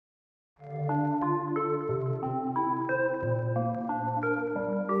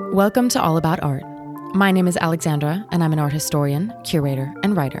Welcome to All About Art. My name is Alexandra, and I'm an art historian, curator,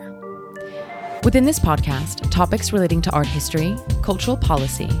 and writer. Within this podcast, topics relating to art history, cultural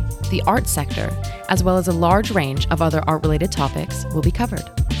policy, the art sector, as well as a large range of other art-related topics will be covered.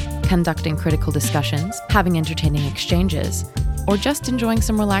 Conducting critical discussions, having entertaining exchanges, or just enjoying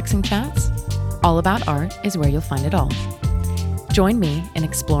some relaxing chats, All About Art is where you'll find it all. Join me in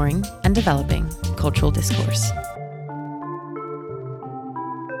exploring and developing cultural discourse.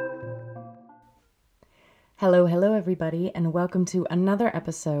 Hello, everybody, and welcome to another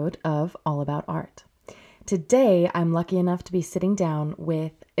episode of All About Art. Today, I'm lucky enough to be sitting down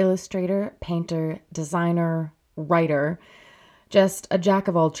with illustrator, painter, designer, writer, just a jack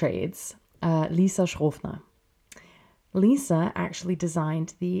of all trades, Lisa Schrofner. Lisa actually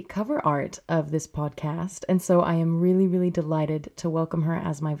designed the cover art of this podcast, and so I am really delighted to welcome her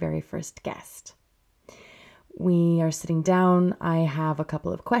as my very first guest. We are sitting down. I have a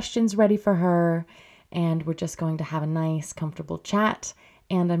couple of questions ready for her, and we're just going to have a nice, comfortable chat,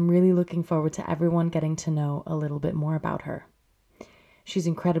 and I'm really looking forward to everyone getting to know a little bit more about her. She's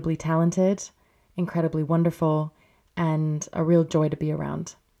incredibly talented, incredibly wonderful, and a real joy to be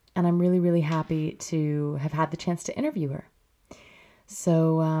around. And I'm really happy to have had the chance to interview her.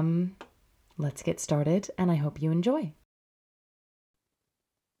 So let's get started, and I hope you enjoy.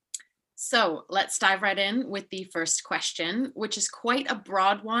 So let's dive right in with the first question, which is quite a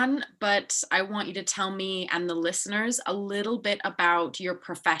broad one, but I want you to tell me and the listeners a little bit about your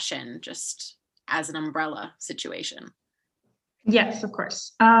profession, just as an umbrella situation. Yes, of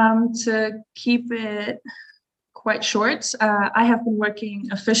course. To keep it quite short, I have been working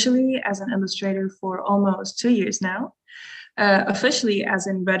officially as an illustrator for almost 2 years now, officially as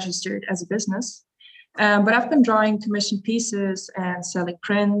in registered as a business. But I've been drawing commissioned pieces and selling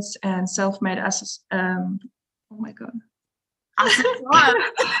prints and self-made oh my God. Accessoires.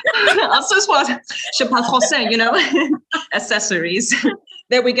 Je parle français, you know, accessories.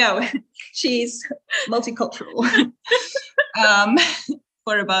 There we go. She's multicultural.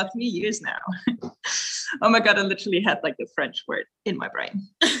 For about 3 years now. Oh my God, I literally had like the French word in my brain.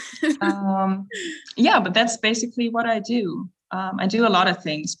 But that's basically what I do. I do a lot of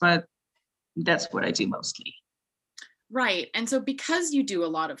things, but that's what I do mostly. Right. And so because you do a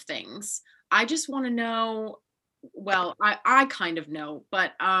lot of things, I just want to know, well, I kind of know,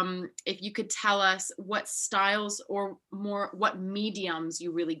 but if you could tell us what styles or more, what mediums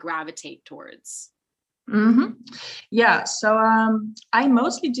you really gravitate towards. Mm-hmm. Yeah, so I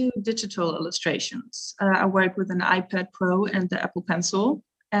mostly do digital illustrations. I work with an iPad Pro and the Apple Pencil,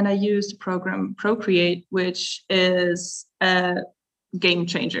 and I use the program Procreate, which is a game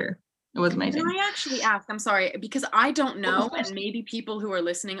changer. It was amazing. Can I actually ask, I'm sorry, because I don't know, and maybe people who are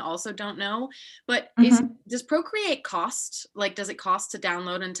listening also don't know, but does Procreate cost? Like, does it cost to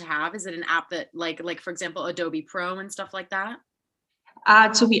download and to have? Is it an app that like for example, Adobe Pro and stuff like that?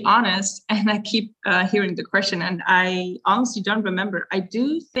 To be honest, and I keep hearing the question, and I honestly don't remember. I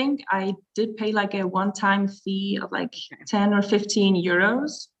do think I did pay like a one-time fee of like 10 or 15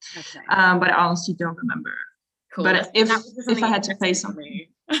 euros, but I honestly don't remember. Cool. But if I had to pay something,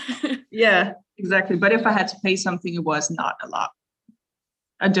 yeah, exactly. But if I had to pay something, it was not a lot.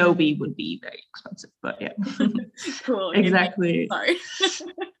 Adobe would be very expensive, but yeah. Cool. Exactly. Sorry.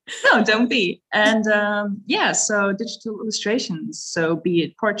 No, don't be. And so digital illustrations. So be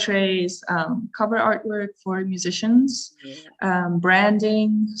it portraits, cover artwork for musicians,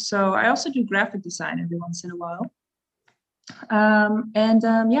 branding. So I also do graphic design every once in a while.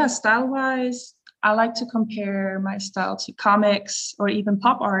 Style-wise, I like to compare my style to comics or even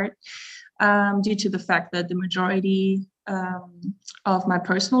pop art, due to the fact that the majority of my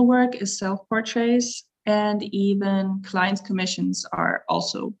personal work is self-portraits, and even clients' commissions are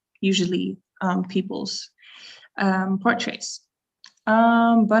also usually people's portraits.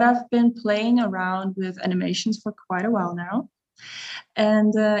 But I've been playing around with animations for quite a while now,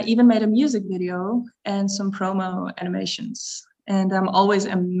 and even made a music video and some promo animations. And I'm always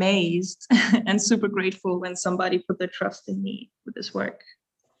amazed and super grateful when somebody put their trust in me with this work.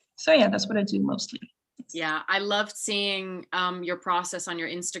 So yeah, that's what I do mostly. Yeah, I loved seeing your process on your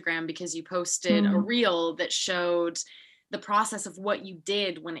Instagram, because you posted a reel that showed the process of what you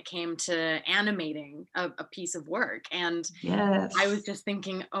did when it came to animating a piece of work. And yes. I was just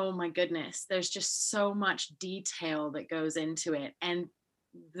thinking, oh my goodness, there's just so much detail that goes into it. And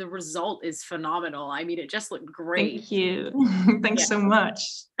the result is phenomenal. I mean, it just looked great. Thank you. Thanks so much.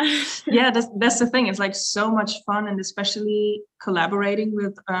 Yeah, that's the thing. It's like so much fun, and especially collaborating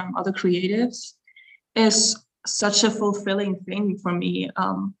with other creatives is such a fulfilling thing for me.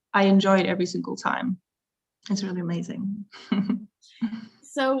 I enjoy it every single time. It's really amazing.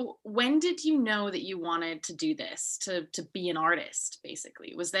 So when did you know that you wanted to do this, to be an artist,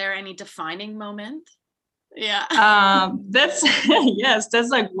 basically? Was there any defining moment? Yeah. That's yes, that's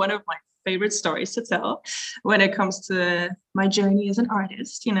like one of my favorite stories to tell when it comes to my journey as an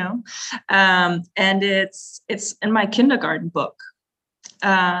artist, you know. And it's in my kindergarten book.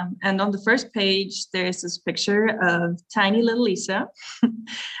 And on the first page, there's this picture of tiny little Lisa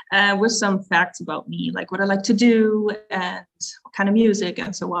with some facts about me, like what I like to do and what kind of music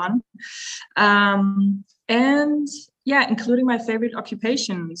and so on. And yeah, including my favorite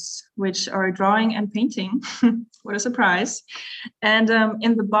occupations, which are drawing and painting. What a surprise. And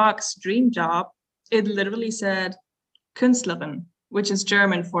in the box dream job, it literally said Künstlerin, which is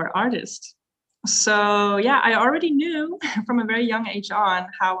German for artist. So yeah, I already knew from a very young age on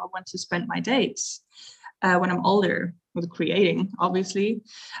how I want to spend my days when I'm older with creating, obviously.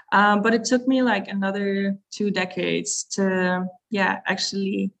 But it took me like another 2 decades to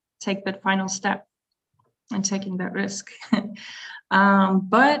actually take that final step and taking that risk.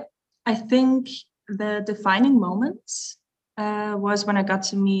 But I think the defining moment was when I got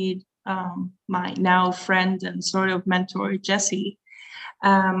to meet my now friend and sort of mentor, Jessie.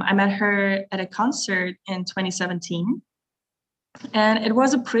 I met her at a concert in 2017, and it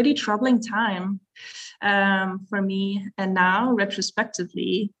was a pretty troubling time for me. And now,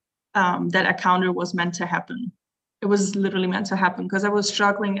 retrospectively, that encounter was meant to happen. It was literally meant to happen because I was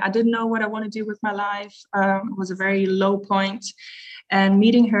struggling. I didn't know what I want to do with my life. It was a very low point, and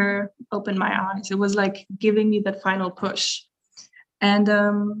meeting her opened my eyes. It was like giving me that final push. And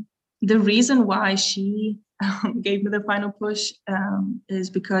the reason why she gave me the final push is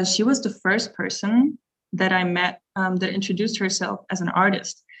because she was the first person that I met that introduced herself as an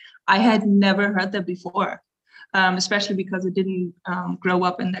artist. I had never heard that before, especially because I didn't grow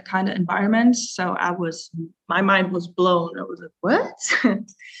up in that kind of environment. So my mind was blown. I was like, what?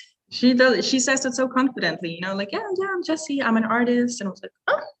 She says it so confidently, you know, like, yeah, I'm Jessie, I'm an artist. And I was like,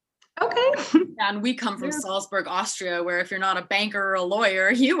 oh, okay. Yeah, and we come from Salzburg, Austria, where if you're not a banker or a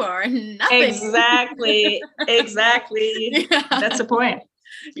lawyer, you are nothing. Exactly. Yeah. That's the point.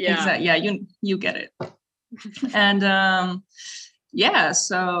 Yeah. Exactly. Yeah, you get it. And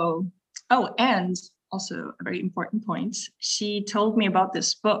and also a very important point, she told me about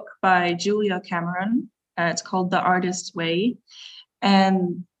this book by Julia Cameron. It's called The Artist's Way.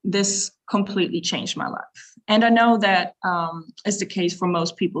 And this completely changed my life. And I know that is the case for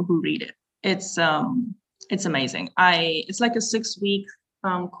most people who read it. It's amazing. It's like a 6-week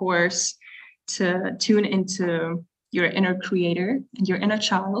course to tune into your inner creator and your inner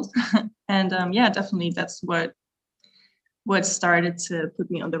child. And definitely that's what started to put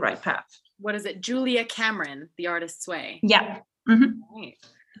me on the right path. What is it? Julia Cameron, The Artist's Way. Yeah. Mm-hmm. Right.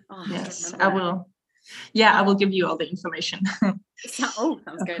 Oh, yes, I will. Yeah, I will give you all the information. Sounds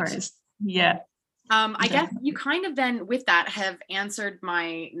good. Of course. Yeah. I guess you kind of then with that have answered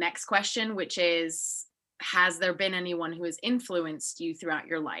my next question, which is, has there been anyone who has influenced you throughout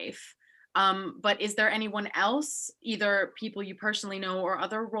your life? But is there anyone else, either people you personally know or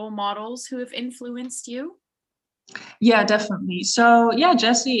other role models who have influenced you? Yeah, definitely. So yeah,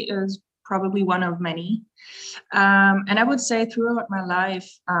 Jessie is probably one of many. And I would say throughout my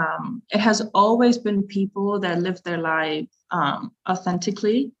life, it has always been people that live their life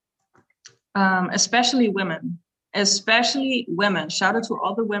authentically, especially women. Shout out to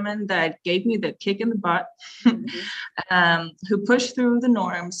all the women that gave me the kick in the butt, who push through the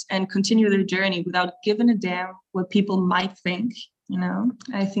norms and continue their journey without giving a damn what people might think. You know,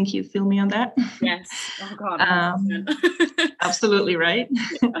 I think you feel me on that. Yes. Oh God. Absolutely right.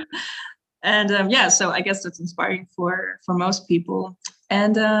 Yeah. And so I guess that's inspiring for most people.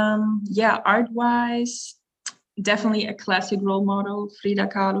 And art-wise, definitely a classic role model, Frida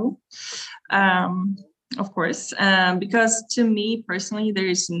Kahlo. Of course, because to me personally, there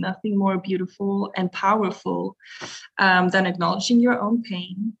is nothing more beautiful and powerful than acknowledging your own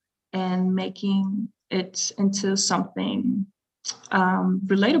pain and making it into something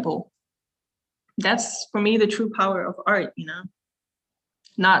relatable. That's for me the true power of art, you know,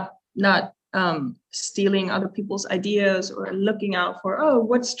 not stealing other people's ideas or looking out for,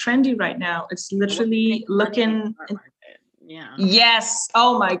 what's trendy right now. It's literally looking. Yeah. Yes.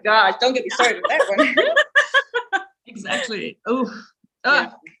 Oh my gosh. Don't get me started with that one. Exactly.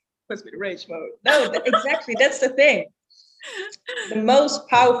 Puts me to rage mode. No, exactly. That's the thing. The most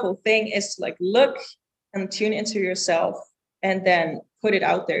powerful thing is to look and tune into yourself and then put it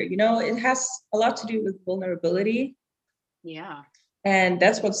out there. You know, it has a lot to do with vulnerability. Yeah. And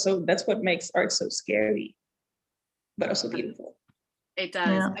that's what makes art so scary, but also beautiful. It does.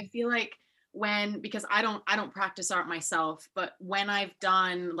 Yeah. I feel like because I don't practice art myself, but when I've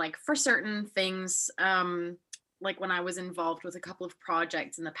done like for certain things, like when I was involved with a couple of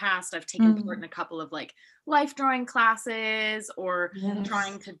projects in the past, I've taken part in a couple of like life drawing classes, or Yes.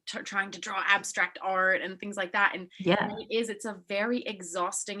 trying to draw abstract art and things like that. And Yeah. it's a very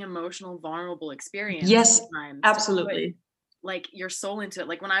exhausting, emotional, vulnerable experience Yes, sometimes to put absolutely. like your soul into it.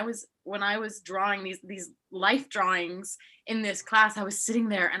 Like when I was drawing these life drawings in this class, I was sitting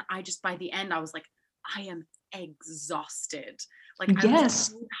there and I just by the end I was like, I am exhausted. Like I was Yes,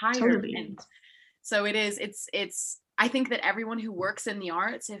 so tired. totally. And so it's I think that everyone who works in the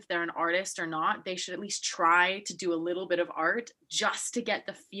arts, if they're an artist or not, they should at least try to do a little bit of art just to get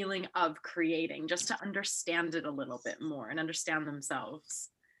the feeling of creating, just to understand it a little bit more and understand themselves.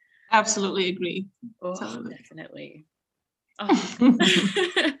 Absolutely agree. Oh, Totally. definitely.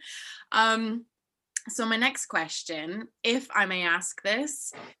 Oh. um, so my next question, if I may ask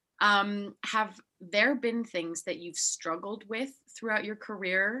this, have there been things that you've struggled with throughout your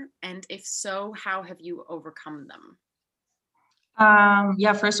career? And if so, how have you overcome them?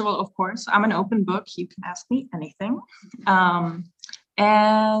 Yeah, first of all, of course, I'm an open book. You can ask me anything. Um,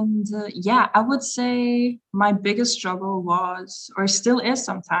 yeah, I would say my biggest struggle was, or still is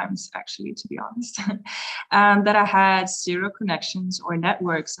sometimes, actually, to be honest, that I had zero connections or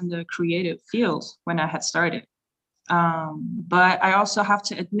networks in the creative field when I had started. But I also have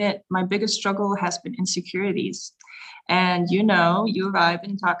to admit, my biggest struggle has been insecurities. And you and I have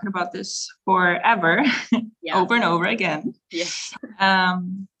been talking about this forever, Yeah. over and over again. Yes.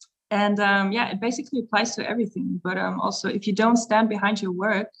 Um, yeah, it basically applies to everything. But also, if you don't stand behind your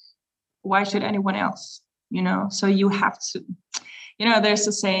work, why should anyone else? So you have to, there's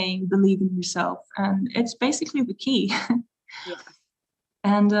a saying, believe in yourself. And it's basically the key. Yeah.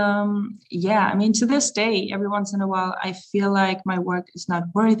 And yeah, I mean, to this day, every once in a while, I feel like my work is not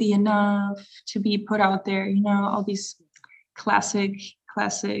worthy enough to be put out there, all these classic,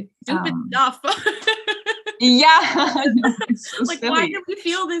 Stupid stuff. yeah, I know, it's so Like, why silly. do we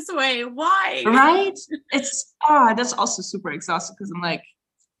feel this way? Why? Right? That's also super exhausting because I'm like,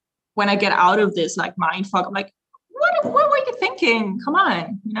 when I get out of this like mind fuck, I'm like, what were you thinking? Come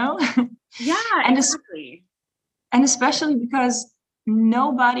on. Yeah, And it's, exactly. and especially because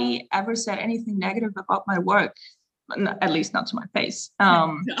nobody ever said anything negative about my work, at least not to my face.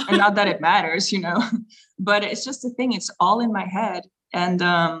 And not that it matters, but it's just a thing. It's all in my head. And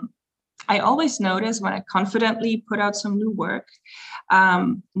I always notice when I confidently put out some new work,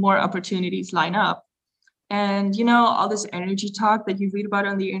 more opportunities line up. And all this energy talk that you read about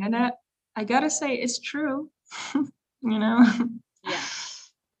on the internet, I gotta say it's true. you know Yeah.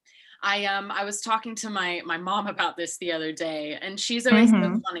 I was talking to my mom about this the other day, and she's always so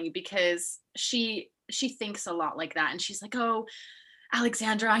hmm funny because she thinks a lot like that, and she's like, "Oh,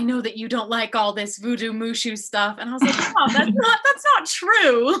 Alexandra, I know that you don't like all this voodoo mushu stuff." And I was like, "Mom, that's not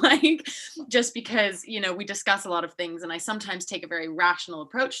true." Like, just because, we discuss a lot of things and I sometimes take a very rational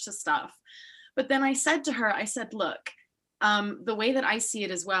approach to stuff. But then I said to her, I said, "Look, the way that I see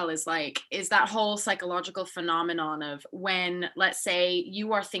it as well is that whole psychological phenomenon of when, let's say,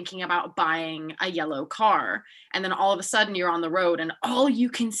 you are thinking about buying a yellow car, and then all of a sudden you're on the road and all you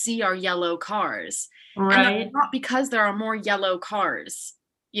can see are yellow cars. And that's right. not because there are more yellow cars,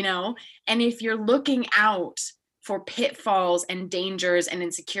 you know? And if you're looking out for pitfalls and dangers and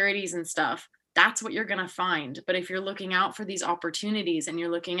insecurities and stuff, that's what you're going to find. But if you're looking out for these opportunities and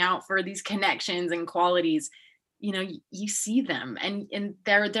you're looking out for these connections and qualities, you see them, and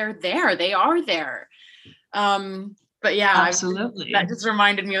they're there, they are there. But yeah, that Absolutely. just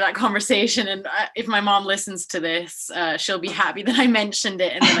reminded me of that conversation. And if my mom listens to this, she'll be happy that I mentioned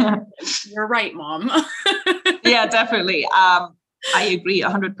it. And then you're right, Mom. Yeah, definitely. I agree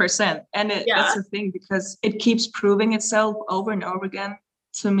 100%. And that's Yeah. the thing because it keeps proving itself over and over again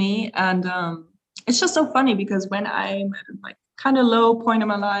to me. And it's just so funny because when I'm at a like kind of low point in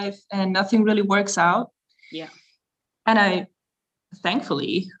my life and nothing really works out, Yeah. and I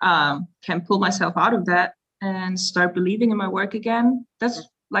thankfully can pull myself out of that and start believing in my work again. That's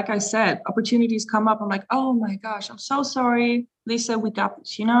like I said, opportunities come up. I'm like, oh my gosh, I'm so sorry, Lisa. We got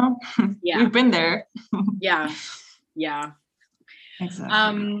this. Yeah. We've been there. Yeah. Yeah. Exactly.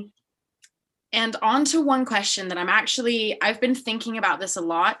 Um, and on to one question that I've been thinking about this a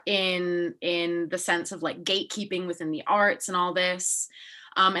lot in the sense of like gatekeeping within the arts and all this.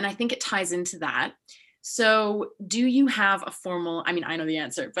 And I think it ties into that. So do you have a formal, I mean, I know the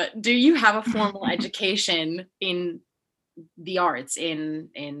answer, but do you have a formal education in the arts,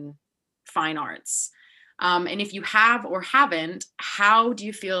 in fine arts? And if you have or haven't, how do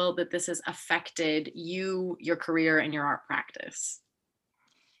you feel that this has affected you, your career, and your art practice?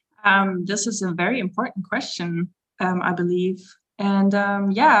 This is a very important question, I believe. And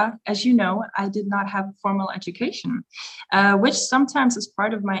yeah, as you know, I did not have a formal education, which sometimes is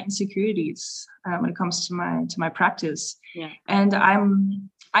part of my insecurities when it comes to my practice. Yeah. And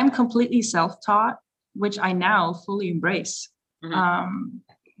I'm completely self-taught, which I now fully embrace.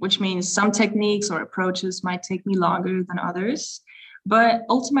 Which means some techniques or approaches might take me longer than others, but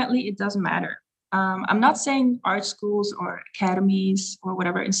ultimately it doesn't matter. I'm not saying art schools or academies or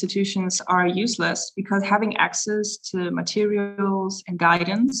whatever institutions are useless, because having access to materials and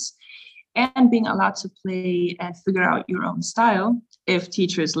guidance and being allowed to play and figure out your own style, if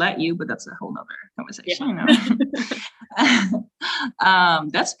teachers let you, but that's a whole nother conversation,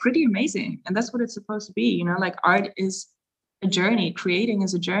 that's pretty amazing. And that's what it's supposed to be, like art is a journey, creating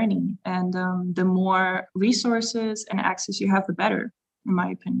is a journey. And the more resources and access you have, the better, in my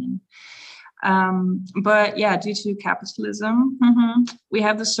opinion. But yeah, due to capitalism, we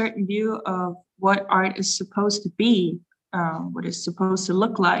have this certain view of what art is supposed to be, what it's supposed to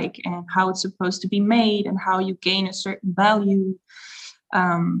look like, and how it's supposed to be made, and how you gain a certain value.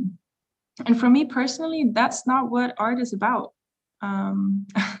 And for me personally, that's not what art is about.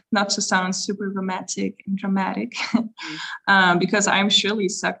 Not to sound super romantic and dramatic, because I'm surely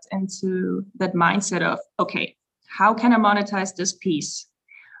sucked into that mindset of, okay, how can I monetize this piece?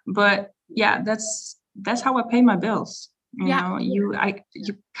 But yeah, that's how I pay my bills. You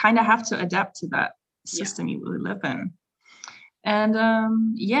kind of have to adapt to that system you really live in. And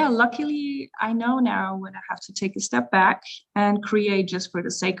yeah, luckily I know now when I have to take a step back and create just for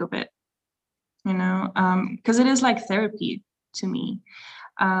the sake of it, because it is like therapy to me.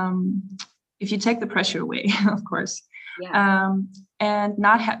 If you take the pressure away, of course. And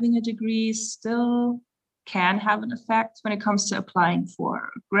not having a degree still can have an effect when it comes to applying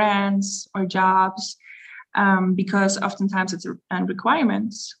for grants or jobs, because oftentimes it's a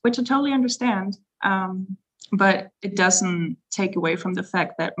requirement, which I totally understand. But it doesn't take away from the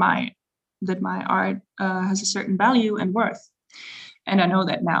fact that my art has a certain value and worth. And I know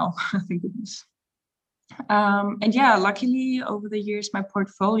that now, thank goodness. And yeah, luckily over the years, my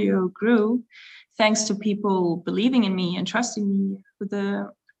portfolio grew thanks to people believing in me and trusting me with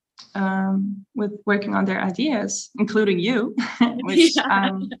working on their ideas, including you, which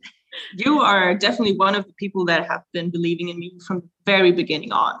you are definitely one of the people that have been believing in me from the very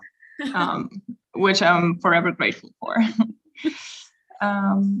beginning on, which I'm forever grateful for.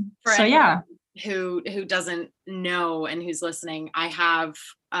 So yeah. Who doesn't know and who's listening, I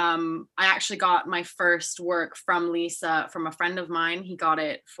actually got my first work from Lisa from a friend of mine. He got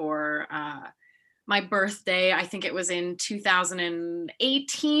it for my birthday. I think it was in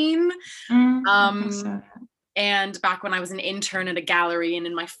 2018. And back when I was an intern at a gallery, and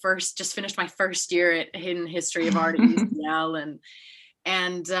just finished my first year at Hidden History of Art at UCL,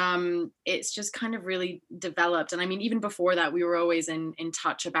 and it's just kind of really developed. And I mean, even before that, we were always in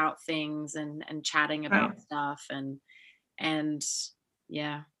touch about things and chatting about stuff, and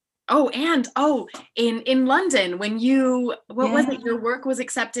yeah. In London, when you was it, your work was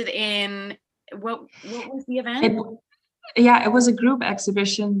accepted in what was the event? It was a group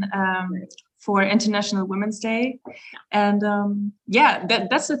exhibition for International Women's Day. And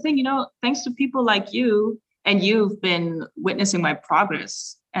that's the thing, thanks to people like you, and you've been witnessing my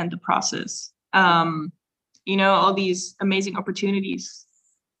progress and the process. All these amazing opportunities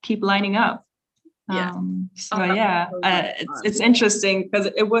keep lining up. It's interesting because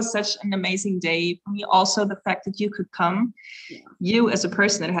it was such an amazing day for me. Also, the fact that you could come, you as a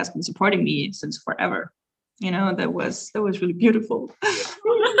person that has been supporting me since forever, that was really beautiful. Let's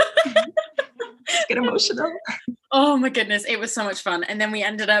get emotional. Oh my goodness, it was so much fun. And then we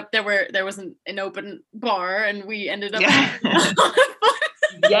ended up there was an open bar, and we ended up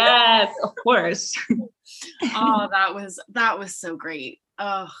Yes, of course. Oh, that was so great.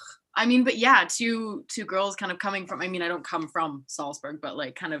 I mean, but yeah, two girls kind of coming from, I mean, I don't come from Salzburg, but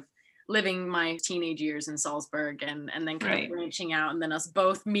like kind of living my teenage years in Salzburg, and then kind of branching out, and then us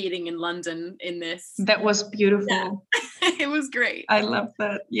both meeting in London in this. That was beautiful. Yeah. It was great. I love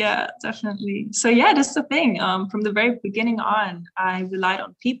that. Yeah, definitely. So yeah, that's the thing. From the very beginning on, I relied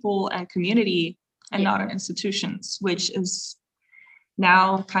on people and community and not on institutions, which is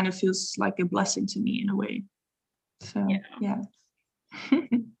now kind of feels like a blessing to me in a way. So yeah.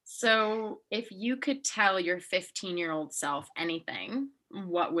 So if you could tell your 15-year-old self anything,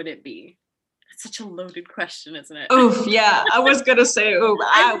 what would it be? It's such a loaded question, isn't it? Oof, yeah. I was going to say,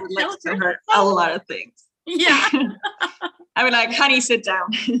 I would like to tell her a lot of things. Yeah. I mean, like, honey, sit down.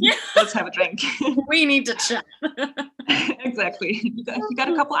 Yeah. Let's have a drink. We need to chat. Exactly. You got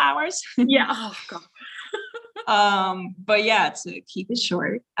a couple hours? Yeah. Oh, God. But yeah, to keep it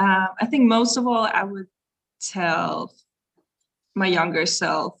short, I think most of all, I would tell my younger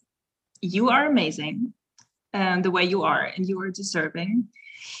self, you are amazing and the way you are, and you are deserving.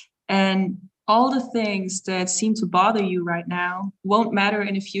 And all the things that seem to bother you right now won't matter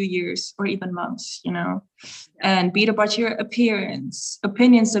in a few years or even months, you know. And be it about your appearance,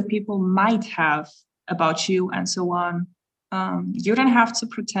 opinions that people might have about you, and so on. You don't have to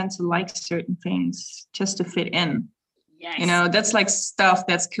pretend to like certain things just to fit in. Yes. You know, that's like stuff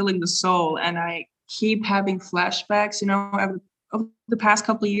that's killing the soul. And I keep having flashbacks, you know, over the past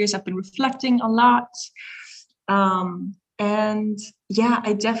couple of years, I've been reflecting a lot. And yeah,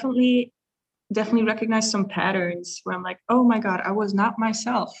 I definitely recognize some patterns where I'm like, oh my God, I was not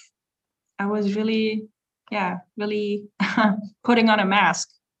myself. I was really putting on a mask.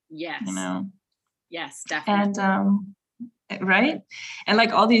 Yes. You know? Yes, definitely. And right. And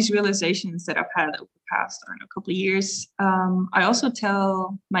like all these realizations that I've had over the past, I don't know, couple of years. I also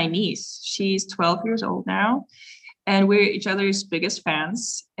tell my niece, she's 12 years old now, and we're each other's biggest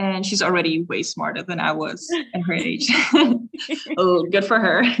fans. And she's already way smarter than I was at her age. Oh, good for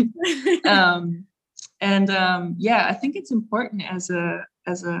her. Yeah, I think it's important as a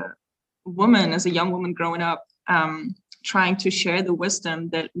woman, as a young woman growing up, trying to share the wisdom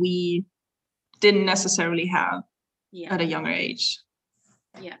that we didn't necessarily have at a younger age.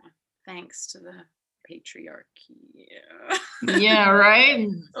 Yeah, thanks to the patriarchy. Yeah, right.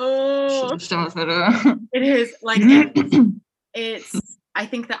 Oh, it is like it's. I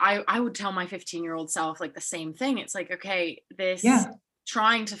think that I would tell my 15-year-old self like the same thing. It's like, okay, this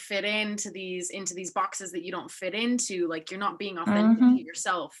trying to fit into these boxes that you don't fit into, like you're not being authentic to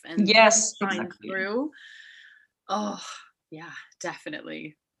yourself, and yes, shine exactly. through. Oh yeah,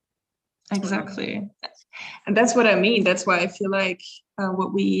 definitely. Exactly. And that's what I mean. That's why I feel like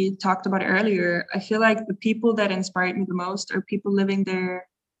what we talked about earlier, I feel like the people that inspired me the most are people living their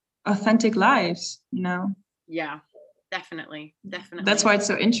authentic lives, you know? Yeah, definitely. That's why it's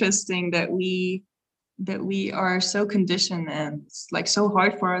so interesting that we are so conditioned, and it's like so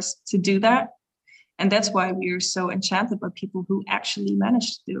hard for us to do that. And that's why we are so enchanted by people who actually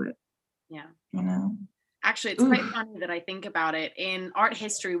manage to do it. Yeah. You know? Actually, it's quite funny that I think about it. In art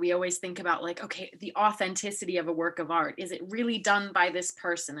history, we always think about like, okay, the authenticity of a work of art. Is it really done by this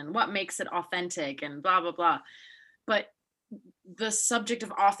person? And what makes it authentic? And blah, blah, blah. But the subject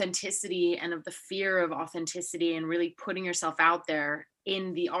of authenticity and of the fear of authenticity and really putting yourself out there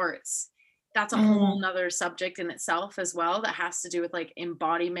in the arts, that's a whole nother subject in itself as well, that has to do with like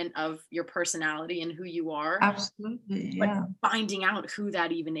embodiment of your personality and who you are. Absolutely. Yeah. But finding out who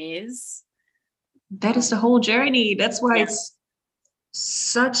that even is. That is the whole journey. That's why it's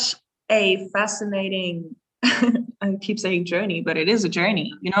such a fascinating, I keep saying journey, but it is a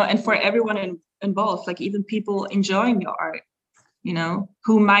journey, you know, and for everyone involved, like even people enjoying your art, you know,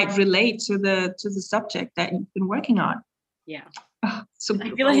 who might relate to the subject that you've been working on. Yeah. Oh, so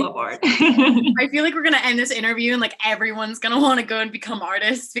beautiful. I love art. I feel like we're going to end this interview and like everyone's going to want to go and become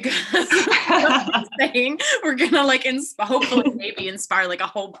artists, because I'm saying we're going to like hopefully maybe inspire like a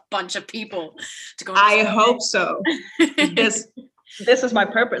whole bunch of people to go. I hope so. This is my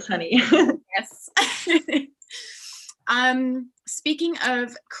purpose, honey. Yes. Speaking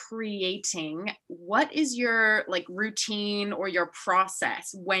of creating, what is your like routine or your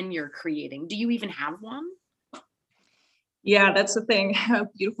process when you're creating? Do you even have one? Yeah, that's the thing.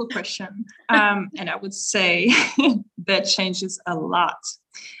 Beautiful question. And I would say that changes a lot.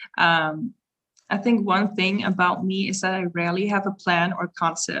 I think one thing about me is that I rarely have a plan or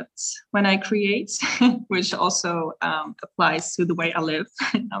concept when I create, which also applies to the way I live.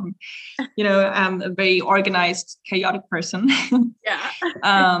 You know, I'm a very organized, chaotic person.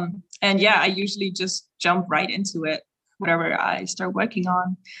 Yeah. And yeah, I usually just jump right into it, whatever I start working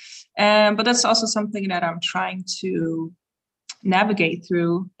on. But that's also something that I'm trying to navigate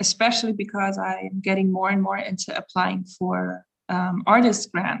through, especially because I am getting more and more into applying for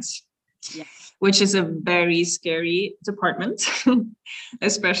artist grants. Yeah. Which is a very scary department,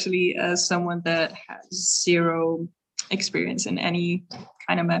 especially as someone that has zero experience in any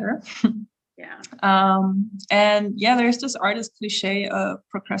kind of matter. Yeah. And yeah, there's this artist cliche of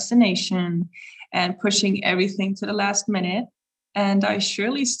procrastination and pushing everything to the last minute. And I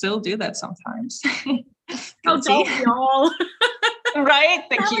surely still do that sometimes. How don't we all? Right?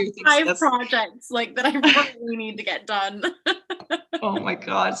 Thank you. Like 5 projects like that I really need to get done. Oh my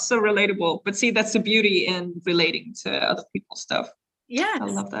God, so relatable. But see, that's the beauty in relating to other people's stuff. Yeah. I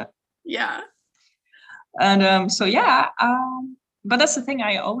love that. Yeah. And so yeah, but that's the thing.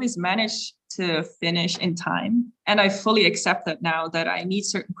 I always manage to finish in time. And I fully accept that now, that I need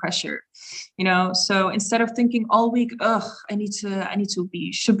certain pressure, So instead of thinking all week,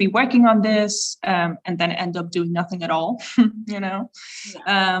 should be working on this, and then end up doing nothing at all, Yeah.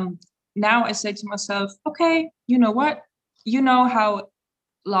 Now I say to myself, okay, you know what? You know how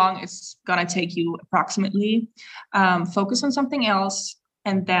long it's gonna take you approximately. Focus on something else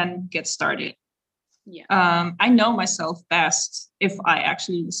and then get started. Yeah. I know myself best if I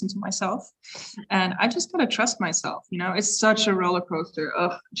actually listen to myself, and I just gotta trust myself. It's such a roller coaster.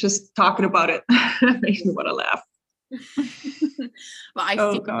 Just talking about it makes me want to laugh. But I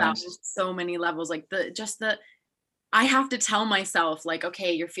Oh feel that on gosh. so many levels. Like I have to tell myself, like,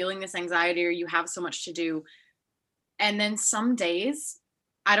 okay, you're feeling this anxiety or you have so much to do. And then some days,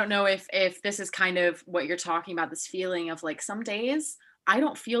 I don't know if this is kind of what you're talking about, this feeling of like some days I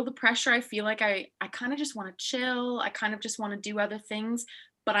don't feel the pressure. I feel like I kind of just want to chill. I kind of just want to do other things.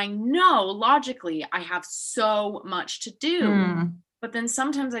 But I know logically I have so much to do. But then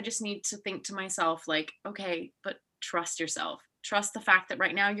sometimes I just need to think to myself, like, okay, but trust yourself. Trust the fact that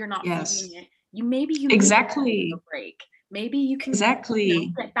right now you're not Yes. feeling it. Maybe you need Exactly. a break. Maybe you can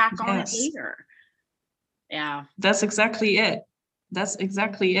Exactly. get back on it Yes. later. Yeah. That's exactly it. That's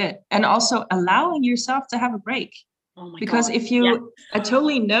exactly it. And also allowing yourself to have a break. Oh my Because God. if you, I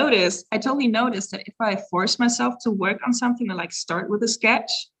totally noticed that if I force myself to work on something and like start with a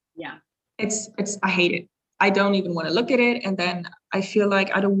sketch, Yeah. I hate it. I don't even want to look at it. And then I feel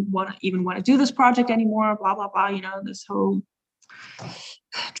like I don't even want to do this project anymore, blah, blah, blah, this whole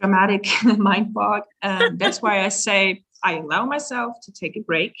dramatic mind fog. And that's why I say I allow myself to take a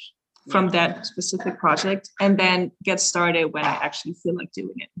break from that specific project and then get started when I actually feel like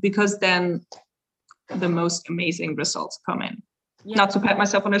doing it, because then the most amazing results come in. Yeah. Not to pat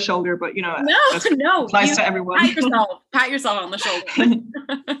myself on the shoulder, but no, applies to everyone. Pat yourself on the shoulder.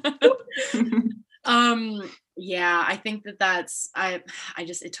 Yeah, I think that's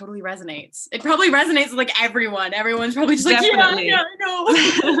it totally resonates. It probably resonates with like everyone. Everyone's probably just Definitely. like, I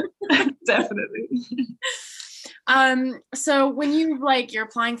know. Definitely. So when you're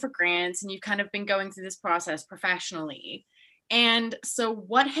applying for grants and you've kind of been going through this process professionally, and so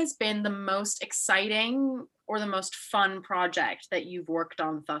what has been the most exciting or the most fun project that you've worked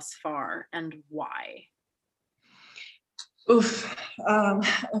on thus far, and why? Oof, of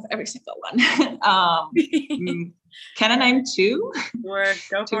every single one. Can I name two? Sure,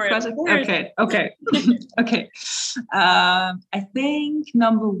 go for projects? it. Okay. Okay. I think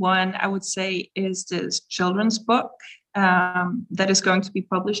number one, I would say, is this children's book that is going to be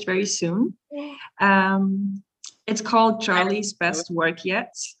published very soon. It's called Charlie's Best Work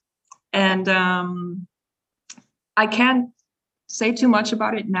Yet. And I can't say too much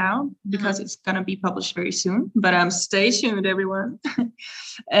about it now because it's going to be published very soon, but stay tuned, everyone.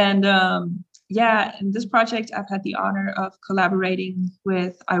 And in this project, I've had the honor of collaborating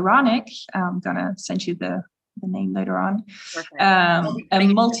with Ironic. I'm going to send you the name later on. A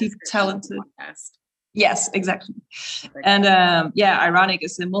multi-talented. Yes, exactly. Perfect. And Ironic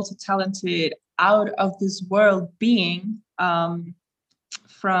is a multi-talented, out of this world being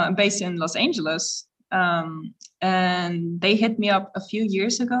based in Los Angeles. And they hit me up a few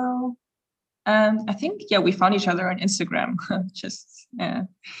years ago. And I think, we found each other on Instagram, just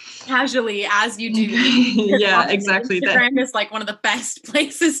casually, as you do. Yeah, exactly. Instagram is like one of the best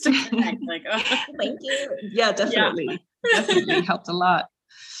places to connect. Like, thank you. Yeah, definitely. Yeah. Definitely helped a lot.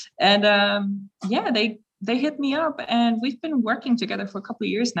 And they hit me up, and we've been working together for a couple of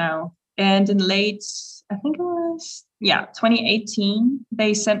years now. And in late, I think it was 2018,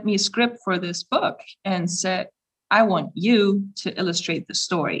 they sent me a script for this book and said, I want you to illustrate the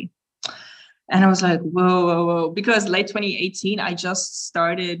story. And I was like, whoa, because late 2018, I just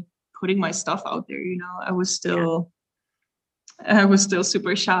started putting my stuff out there. I was still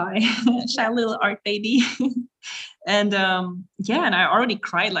super shy, little art baby. And and I already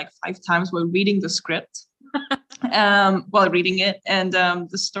cried like 5 times while reading the script. While reading it, and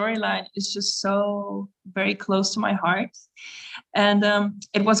the storyline is just so very close to my heart, and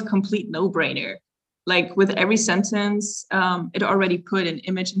it was a complete no-brainer. Like with every sentence, it already put an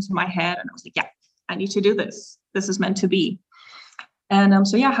image into my head, and I was like, I need to do this. This is meant to be. And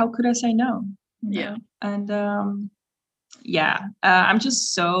how could I say no? And I'm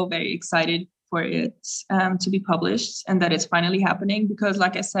just so very excited for it to be published, and that it's finally happening, because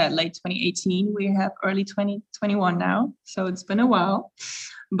like I said, late 2018, we have early 2021 now, so it's been a while.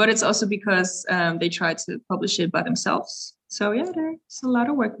 But it's also because they tried to publish it by themselves, so there's a lot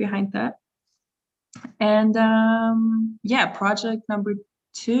of work behind that. And project number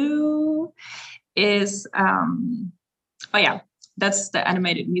 2 is that's the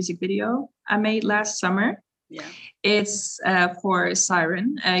animated music video I made last summer. Yeah. It's for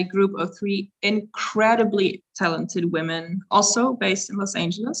Siren, a group of 3 incredibly talented women, also based in Los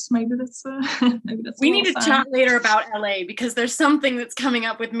Angeles. Maybe that's We a need to little chat sign. later about LA because there's something that's coming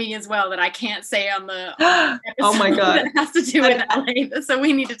up with me as well that I can't say on the Oh my episode God. that has to do with LA. So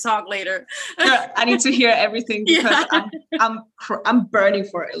we need to talk later. I need to hear everything because I'm burning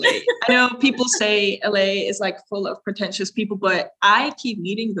for LA. I know people say LA is like full of pretentious people, but I keep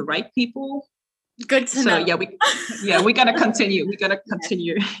meeting the right people. Good to know. We gotta continue. We gotta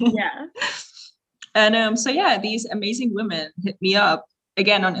continue. Yeah. And so yeah, these amazing women hit me up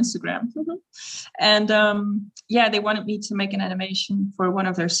again on Instagram. And they wanted me to make an animation for one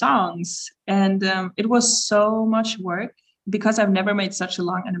of their songs. And it was so much work because I've never made such a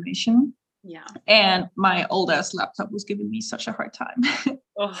long animation. Yeah. And my old ass laptop was giving me such a hard time.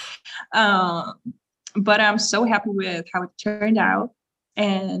 But I'm so happy with how it turned out.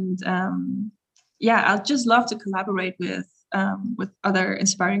 And I'd just love to collaborate with other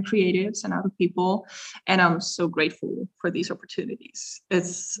inspiring creatives and other people. And I'm so grateful for these opportunities.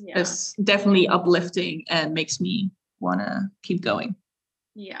 It's definitely uplifting and makes me want to keep going.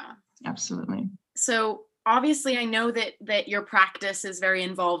 Yeah. Absolutely. So obviously I know that your practice is very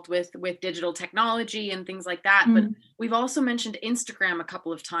involved with digital technology and things like that, but we've also mentioned Instagram a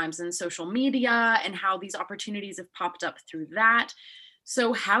couple of times and social media and how these opportunities have popped up through that.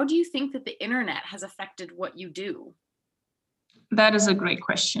 So how do you think that the internet has affected what you do? That is a great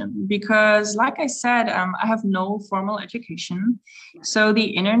question because, like I said, I have no formal education. So the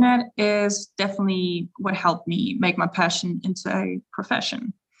internet is definitely what helped me make my passion into a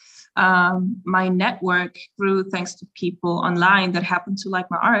profession. My network grew thanks to people online that happened to like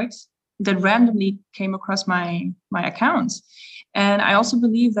my art that randomly came across my accounts. And I also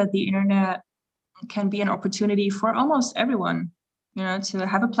believe that the internet can be an opportunity for almost everyone, to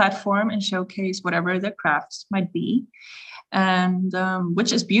have a platform and showcase whatever their crafts might be. And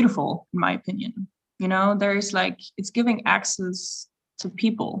which is beautiful, in my opinion. There's it's giving access to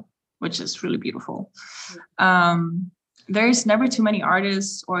people, which is really beautiful. There's never too many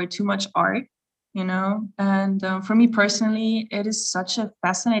artists or too much art, and for me personally, it is such a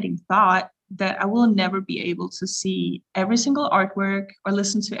fascinating thought that I will never be able to see every single artwork or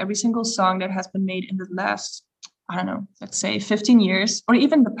listen to every single song that has been made in the last, I don't know, let's say 15 years or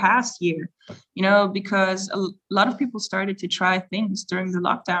even the past year, because a lot of people started to try things during the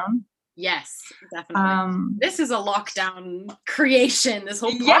lockdown. Yes, definitely. This is a lockdown creation, this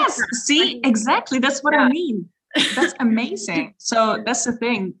whole podcast. Yes, see, exactly. That's what I mean. That's amazing. So that's the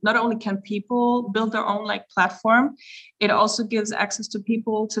thing. Not only can people build their own platform, it also gives access to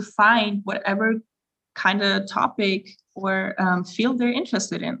people to find whatever kind of topic or field they're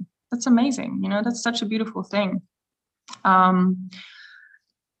interested in. That's amazing. That's such a beautiful thing. And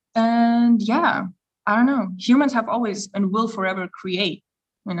yeah, I don't know. Humans have always and will forever create.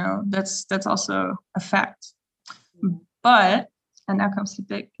 That's also a fact. But, and now comes the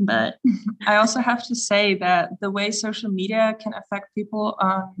big but, I also have to say that the way social media can affect people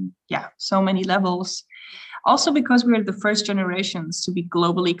on so many levels. Also because we're the first generations to be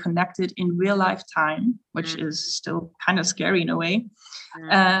globally connected in real life time, which is still kind of scary in a way.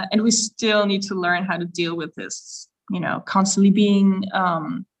 And we still need to learn how to deal with this, constantly being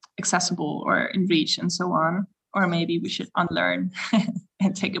accessible or in reach and so on. Or maybe we should unlearn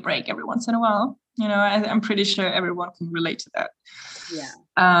and take a break every once in a while. I'm pretty sure everyone can relate to that. Yeah.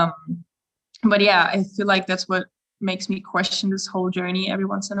 But yeah, I feel like that's what makes me question this whole journey every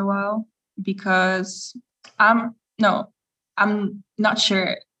once in a while, because I'm not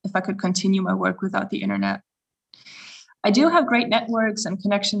sure if I could continue my work without the internet. I do have great networks and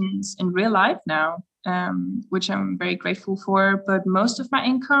connections in real life now, which I'm very grateful for, but most of my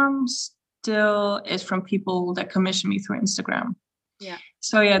income still is from people that commission me through Instagram. Yeah.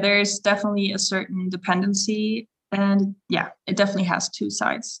 So yeah, there's definitely a certain dependency, and it definitely has two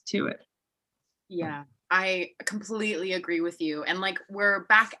sides to it. Yeah, I completely agree with you. And we're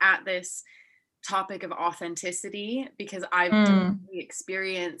back at this topic of authenticity because I've definitely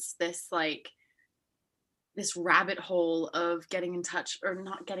experienced this this rabbit hole of getting in touch, or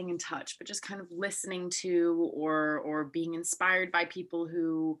not getting in touch, but just kind of listening to or being inspired by people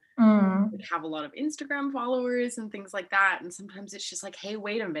who have a lot of Instagram followers and things like that. And sometimes it's just hey,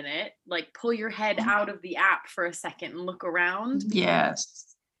 wait a minute, pull your head out of the app for a second and look around.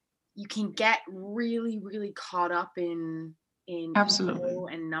 Yes. You can get really, really caught up in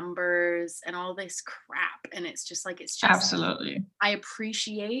Absolutely. and numbers and all this crap. And it's just absolutely. I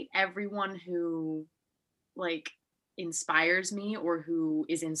appreciate everyone who inspires me or who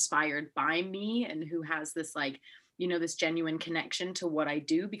is inspired by me and who has this like, this genuine connection to what I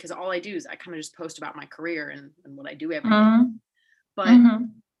do, because all I do is I kind of just post about my career and what I do every day. Mm-hmm. But Mm-hmm.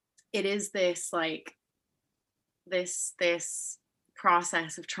 it is this like this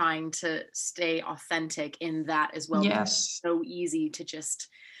process of trying to stay authentic in that as well. Yes. It's so easy to just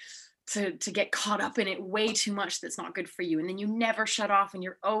to get caught up in it way too much that's not good for you, and then you never shut off and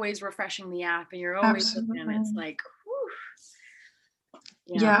you're always refreshing the app and you're always looking, and it's like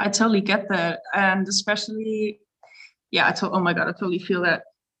yeah, I totally get that. And especially oh my god, I totally feel that,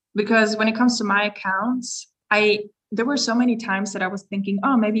 because when it comes to my accounts, there were so many times that I was thinking,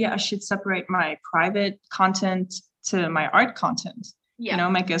 oh, maybe I should separate my private content to my art content,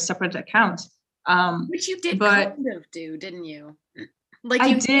 make a separate account. Which you did but kind of do, didn't you? Like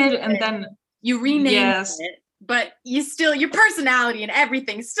I did, and then you renamed it, but you still, your personality and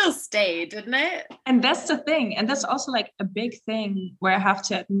everything still stayed, didn't it? And that's the thing, and that's also like a big thing where I have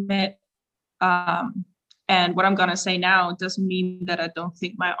to admit, and what I'm gonna say now doesn't mean that I don't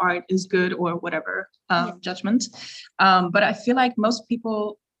think my art is good or whatever judgment, but I feel like most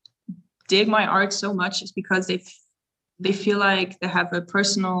people dig my art so much is because they feel like they have a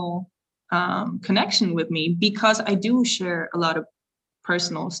personal connection with me, because I do share a lot of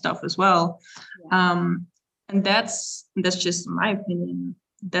personal stuff as well. And that's just my opinion.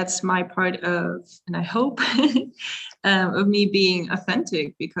 That's my part of, and I hope of me being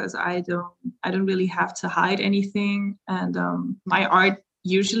authentic, because I don't really have to hide anything, and my art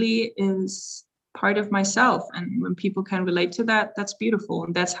usually is part of myself, and when people can relate to that, that's beautiful,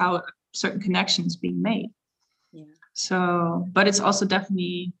 and that's how certain connections being made. So, but it's also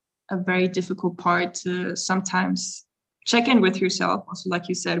definitely a very difficult part to sometimes check in with yourself. Also, like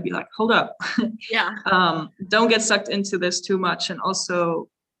you said, be like, hold up. Don't get sucked into this too much. And also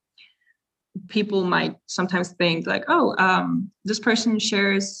people might sometimes think like, oh, this person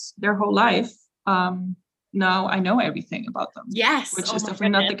shares their whole life. Now I know everything about them. Yes. Which is definitely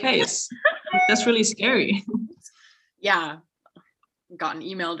not the case. That's really scary. Yeah. Got an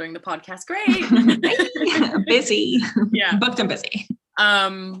email during the podcast. Great. Busy. Yeah. Booked and busy.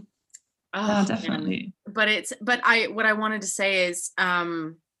 Definitely. Man. But what I wanted to say is,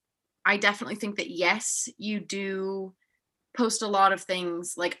 I definitely think that yes, you do post a lot of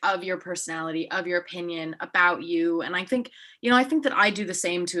things like of your personality, of your opinion about you. And I think that I do the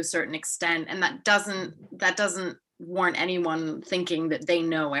same to a certain extent. And that doesn't warrant anyone thinking that they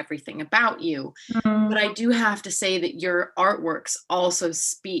know everything about you. But I do have to say that your artworks also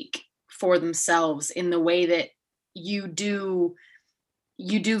speak for themselves in the way that you do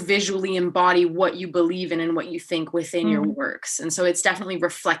visually embody what you believe in and what you think within your works. And so it's definitely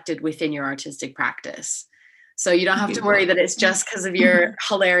reflected within your artistic practice. So you don't have to worry that it's just because of your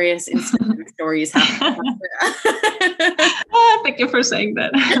hilarious Instagram stories. Thank you for saying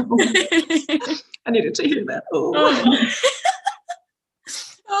that. I needed to hear that. This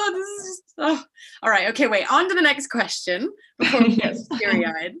is just, all right. Okay, wait. On to the next question before we get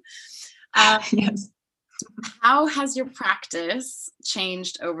teary-eyed. Yes. How has your practice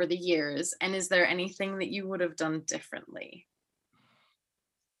changed over the years? And is there anything that you would have done differently?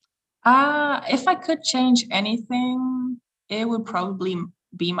 If I could change anything, it would probably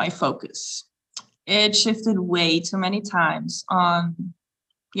be my focus. It shifted way too many times on,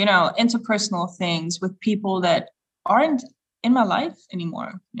 interpersonal things with people that aren't in my life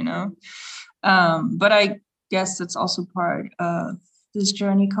anymore, But I guess it's also part of this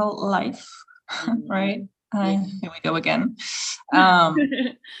journey called life, right? Here we go again.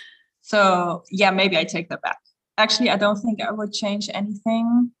 So yeah, maybe I take that back. Actually, I don't think I would change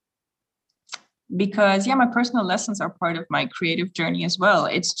anything, because my personal lessons are part of my creative journey as well.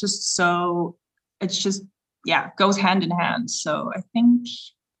 It's just goes hand in hand. So I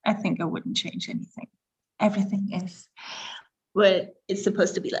think I wouldn't change anything. Everything is what it's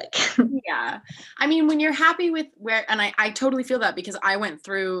supposed to be like. Yeah. I mean, when you're happy with and I totally feel that, because I went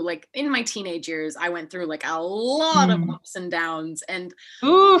through, like, in my teenage years, I went through like a lot of ups and downs, and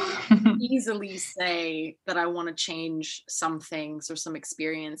easily say that I want to change some things or some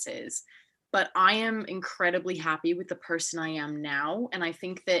experiences. But I am incredibly happy with the person I am now. And I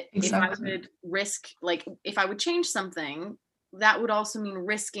think that if I would if I would change something, that would also mean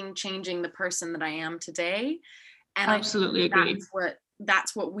risking changing the person that I am today. And absolutely agree.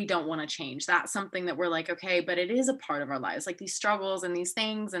 That's what we don't want to change. That's something that we're like, okay, but it is a part of our lives. Like, these struggles and these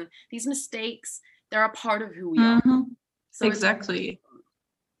things and these mistakes, they're a part of who we are. So exactly.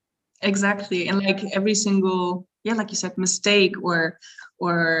 And like every single, like you said, mistake or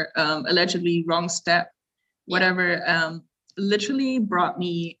allegedly wrong step, whatever, literally brought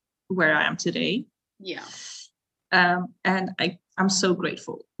me where I am today. Yeah. And I'm so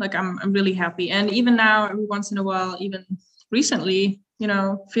grateful. Like I'm really happy. And even now, every once in a while, even recently,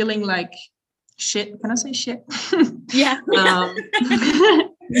 feeling like shit. Can I say shit? Yeah.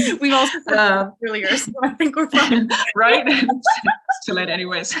 We've also said earlier, so I think we're fine. Right? It's too late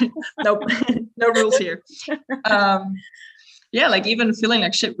anyways. Nope. No rules here. Like even feeling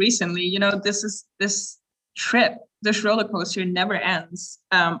like shit recently, this trip, this roller coaster never ends.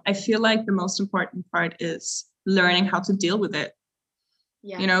 I feel like the most important part is learning how to deal with it.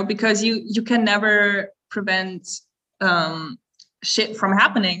 Yeah. Because you can never prevent shit from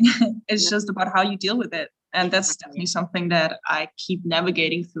happening. It's just about how you deal with it. And that's definitely something that I keep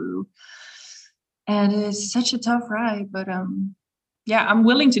navigating through. And it's such a tough ride, but I'm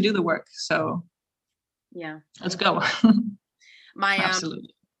willing to do the work. So yeah, let's go. My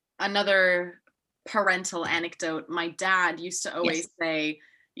Absolutely. Another parental anecdote. My dad used to always say,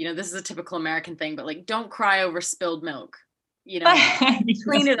 this is a typical American thing, but like, don't cry over spilled milk. Clean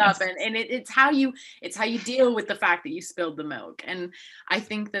it up, and it's how you deal with the fact that you spilled the milk. And I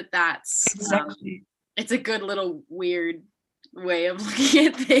think that's exactly. It's a good little weird way of looking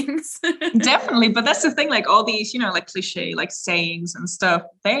at things. Definitely, but that's the thing, like all these like cliche like sayings and stuff,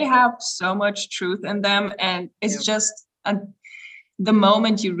 they have so much truth in them, and it's just the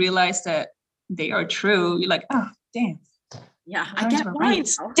moment you realize that they are true, you're like, oh damn, yeah, I get right.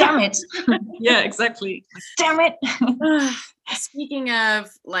 Damn it. Yeah, exactly. Damn it. Speaking of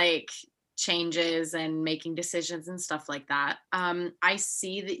like changes and making decisions and stuff like that, I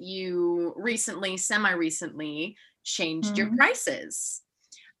see that you semi-recently changed your prices.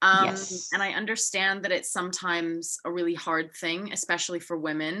 Yes. And I understand that it's sometimes a really hard thing, especially for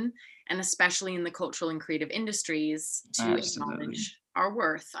women, and especially in the cultural and creative industries, to acknowledge our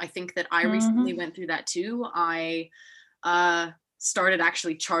worth. I think that I recently went through that too. I started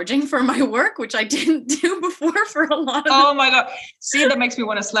actually charging for my work, which I didn't do before for a lot of my god. See, that makes me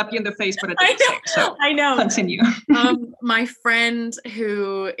want to slap you in the face, but I know. Continue. My friend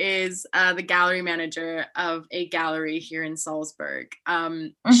who is the gallery manager of a gallery here in Salzburg,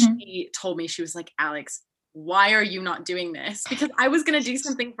 she told me, she was like, Alex, why are you not doing this? Because I was going to do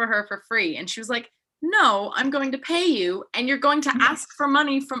something for her for free. And she was like, no, I'm going to pay you, and you're going to ask for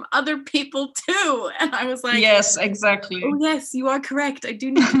money from other people too. And I was like, yes, exactly. Oh yes, you are correct. I do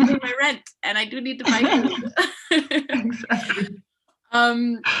need to pay my rent, and I do need to buy food. Exactly.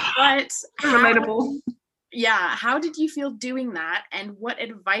 But relatable. How did you feel doing that, and what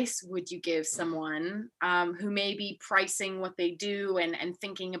advice would you give someone who may be pricing what they do and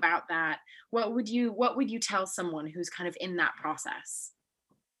thinking about that? What would you tell someone who's kind of in that process?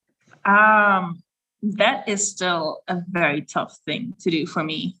 That is still a very tough thing to do for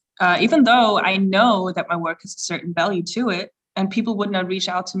me. Even though I know that my work has a certain value to it, and people would not reach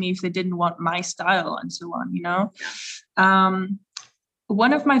out to me if they didn't want my style and so on,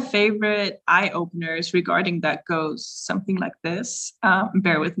 One of my favorite eye-openers regarding that goes something like this.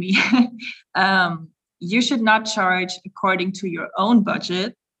 Bear with me. You should not charge according to your own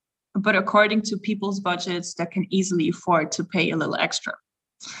budget, but according to people's budgets that can easily afford to pay a little extra.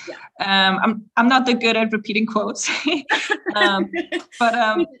 Yeah. I'm not that good at repeating quotes, but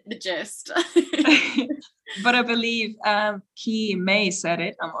the gist. But I believe Key May said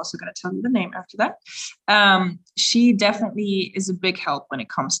it. I'm also going to tell you the name after that. She definitely is a big help when it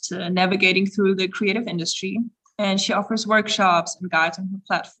comes to navigating through the creative industry, and she offers workshops and guides on her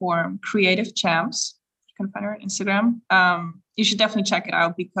platform, Creative Champs. You can find her on Instagram. You should definitely check it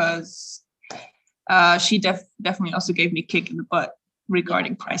out, because she definitely also gave me a kick in the butt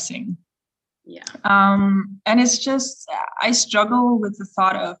regarding pricing. Yeah. And it's just, I struggle with the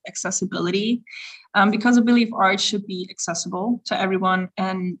thought of accessibility, because I believe art should be accessible to everyone.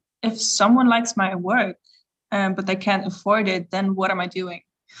 And if someone likes my work, but they can't afford it, then what am I doing?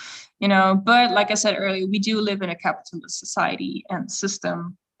 But like I said earlier, we do live in a capitalist society and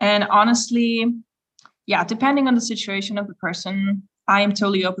system. And honestly, depending on the situation of the person, I am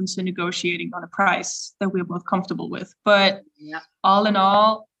totally open to negotiating on a price that we're both comfortable with. But all in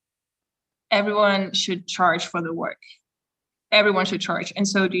all, everyone should charge for the work. Everyone should charge. And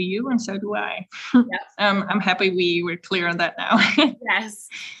so do you, and so do I. Yep. I'm happy we were clear on that now. Yes.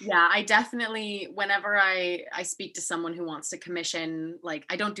 Yeah, I definitely, whenever I speak to someone who wants to commission, like,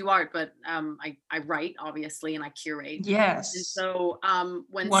 I don't do art, but I write, obviously, and I curate. Yes. And so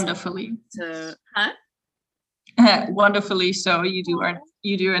when wonderfully. Huh? Wonderfully so. You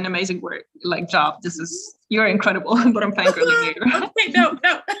do an amazing work, job. You're incredible. But I'm fangirling you. Okay, no.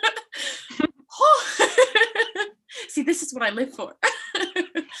 See, this is what I live for.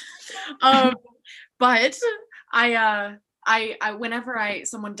 But I whenever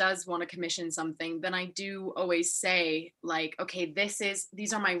someone does want to commission something, then I do always say like, okay,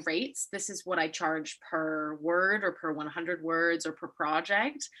 these are my rates. This is what I charge per word or per 100 words or per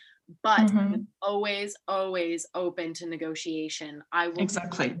project. But I'm always, always open to negotiation. I will.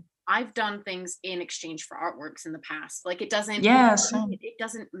 Exactly. I've done things in exchange for artworks in the past. Like it doesn't. Yes. It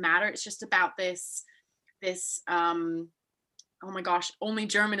doesn't matter. It's just about this. Oh my gosh, only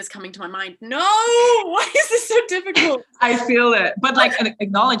German is coming to my mind. No, why is this so difficult? I feel it, but like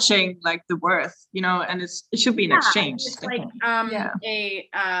acknowledging like the worth, you know, and it should be an exchange. It's like a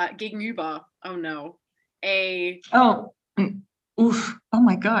gegenüber. Oh no, oof, oh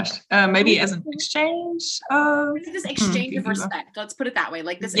my gosh, maybe as an exchange. This exchange of respect. Let's put it that way.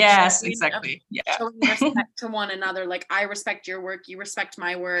 Like this. Yes, exactly. Yeah. Showing respect to one another. Like I respect your work, you respect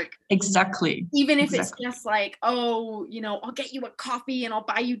my work. Exactly. Even if it's just like, oh, you know, I'll get you a coffee and I'll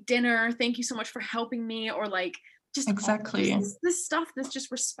buy you dinner. Thank you so much for helping me. Or like just exactly this stuff that's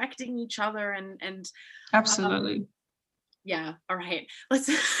just respecting each other and absolutely. Yeah. All right. Let's.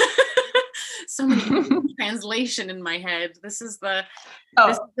 So many translation in my head. This is the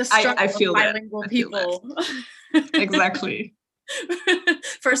I feel bilingual people. Exactly.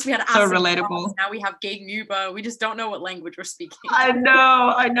 First we had so relatable. Now we have gegenüber. We just don't know what language we're speaking. I know.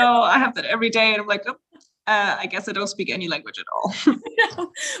 I have that every day, and I'm like, I guess I don't speak any language at all.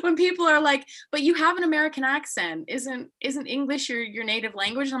 When people are like, but you have an American accent, isn't English your native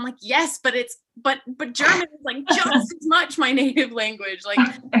language? And I'm like, yes, but German is like just as much my native language. Like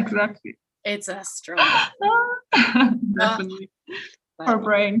exactly. It's a struggle. Definitely. Our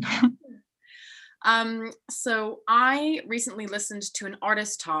brain. So I recently listened to an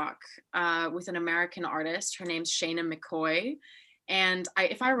artist talk with an American artist. Her name's Shana McCoy. And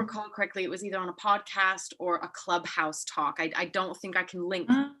if I recall correctly, it was either on a podcast or a Clubhouse talk. I don't think I can link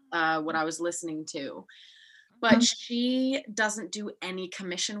what I was listening to. But she doesn't do any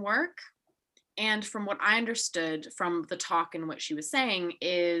commission work. And from what I understood from the talk and what she was saying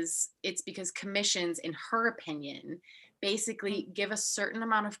is it's because commissions, in her opinion, basically give a certain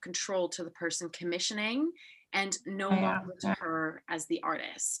amount of control to the person commissioning and no longer to her as the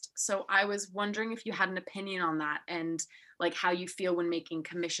artist. So I was wondering if you had an opinion on that and like how you feel when making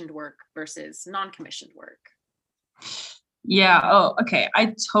commissioned work versus non-commissioned work. Yeah. Oh, okay.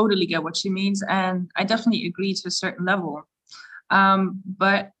 I totally get what she means. And I definitely agree to a certain level.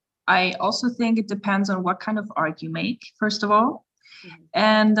 But I also think it depends on what kind of art you make, first of all.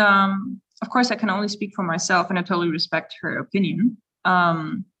 And of course, I can only speak for myself, and I totally respect her opinion.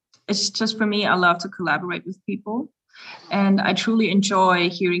 It's just for me, I love to collaborate with people. And I truly enjoy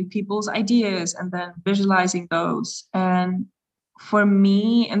hearing people's ideas and then visualizing those. And for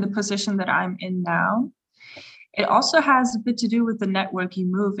me, in the position that I'm in now, it also has a bit to do with the network you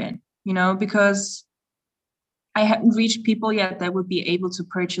move in, you know, because I hadn't reached people yet that would be able to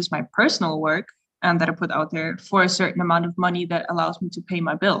purchase my personal work and that I put out there for a certain amount of money that allows me to pay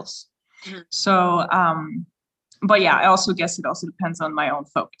my bills. So, but yeah, I also guess it also depends on my own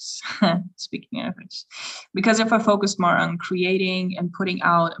focus, speaking of which, because if I focus more on creating and putting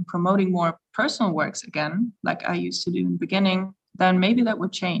out and promoting more personal works again, like I used to do in the beginning, then maybe that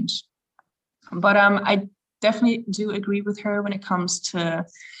would change. But I definitely do agree with her when it comes to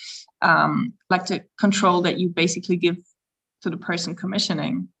like the control that you basically give to the person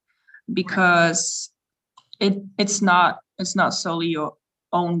commissioning, because it's not solely your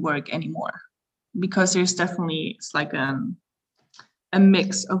own work anymore, because there's definitely, it's like a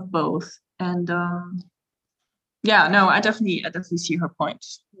mix of both. And yeah, no, I definitely see her point.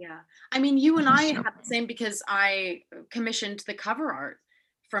 Yeah, I mean, you and I have the same, because I commissioned the cover art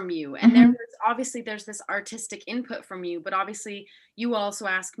from you, and there's this artistic input from you, but obviously you also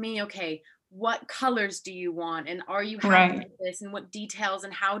ask me, okay, what colors do you want, and are you happy with this, and what details,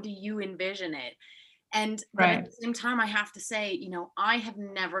 and how do you envision it? And but at the same time, I have to say, you know, I have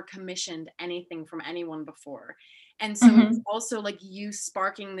never commissioned anything from anyone before, and so it's also like you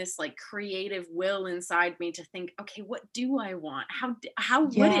sparking this like creative will inside me to think, okay, what do I want, how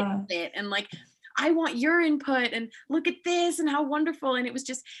would it fit, and like I want your input, and look at this, and how wonderful. And it was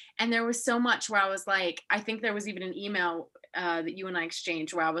just, and there was so much where I was like, I think there was even an email that you and I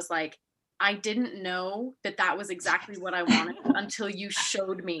exchanged where I was like, I didn't know that was exactly what I wanted until you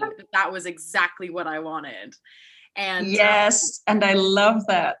showed me that was exactly what I wanted. And yes, and I love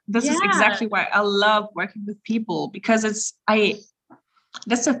that. This is exactly why I love working with people, because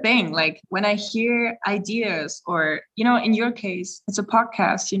that's the thing, like when I hear ideas, or, you know, in your case, it's a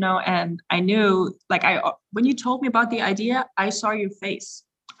podcast, you know, and I knew, like, when you told me about the idea, I saw your face.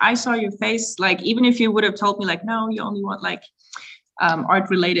 Like, even if you would have told me like, no, you only want like art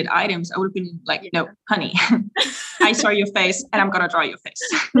related items, I would have been like, no, honey, I saw your face and I'm gonna draw your face.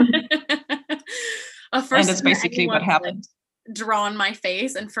 And that's basically what happened. Drawn my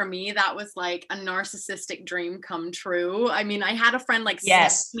face, and for me that was like a narcissistic dream come true. I mean, I had a friend like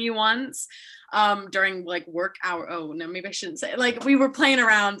Yes. me once during like work hour. Oh no, maybe I shouldn't say, like we were playing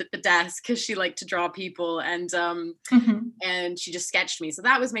around at the desk because she liked to draw people, and and she just sketched me. So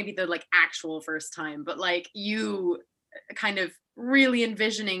that was maybe the like actual first time, but like you kind of really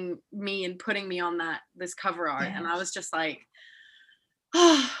envisioning me and putting me on this cover art. Yes. And I was just like,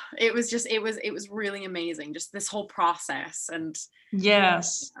 it was really amazing, just this whole process. And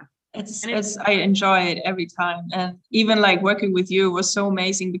yes, it's I enjoy it every time, and even like working with you was so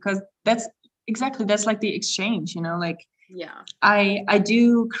amazing, because that's like the exchange, you know, like I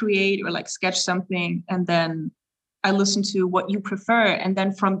do create or like sketch something, and then I listen to what you prefer, and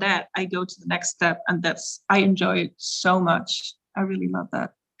then from that I go to the next step, and I enjoy it so much. I really love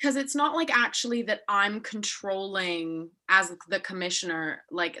that. Because it's not like actually that I'm controlling as the commissioner,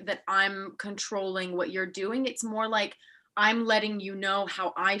 like that I'm controlling what you're doing. It's more like I'm letting you know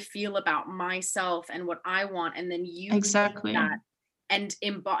how I feel about myself and what I want, and then you exactly that and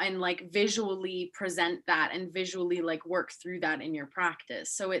like visually present that and visually like work through that in your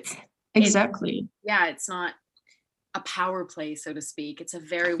practice. So it's not a power play, so to speak. It's a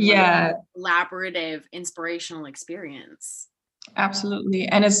very collaborative, inspirational experience. Absolutely.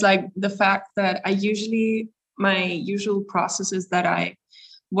 And it's like the fact that my usual process is that I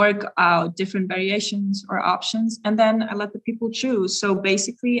work out different variations or options, and then I let the people choose. So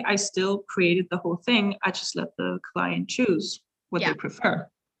basically I still created the whole thing. I just let the client choose what they prefer.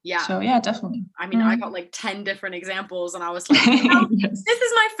 Yeah. So yeah, definitely. I mean, I got like 10 different examples, and I was like, yes. This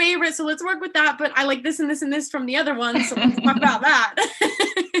is my favorite, so let's work with that. But I like this and this and this from the other one, so let's talk about that.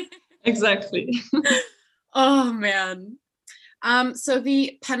 Exactly. Oh man. So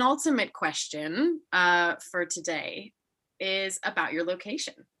the penultimate question for today is about your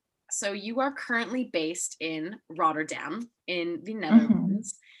location. So you are currently based in Rotterdam in the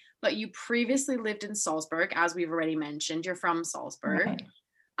Netherlands, but you previously lived in Salzburg, as we've already mentioned. You're from Salzburg,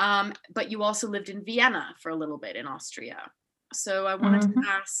 but you also lived in Vienna for a little bit in Austria. So I wanted to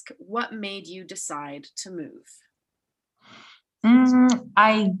ask, what made you decide to move?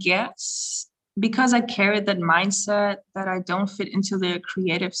 I guess because I carried that mindset that I don't fit into the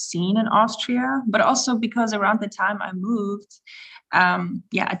creative scene in Austria, but also because around the time I moved,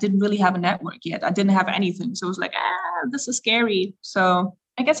 I didn't really have a network yet. I didn't have anything. So it was like, this is scary. So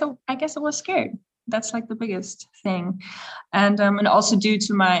I guess I was scared. That's like the biggest thing. And also due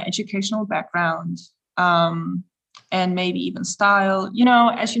to my educational background, and maybe even style, you know,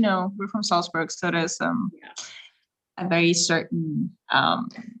 as you know, we're from Salzburg. So there's a very certain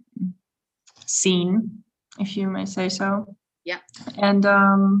scene, if you may say so. Yeah. And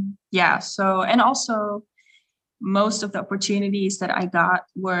so, and also most of the opportunities that I got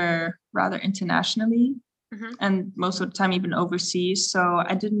were rather internationally, and most of the time even overseas. So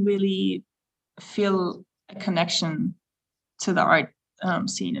I didn't really feel a connection to the art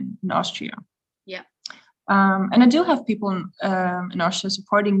scene in Austria. Yeah. And I do have people in Austria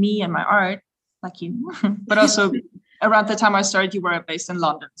supporting me and my art, like you, but also around the time I started, you were based in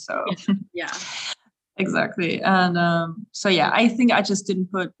London. So yeah. Exactly. And I think I just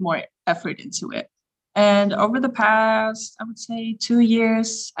didn't put more effort into it. And over the past, I would say 2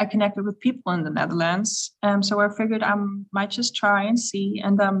 years, I connected with people in the Netherlands. So I figured I might just try and see,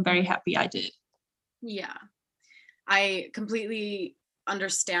 and I'm very happy I did. Yeah, I completely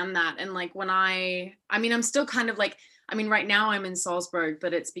understand that. And like when I mean, I'm still kind of like, I mean, right now I'm in Salzburg,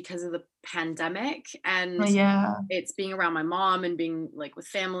 but it's because of the pandemic, and it's being around my mom and being like with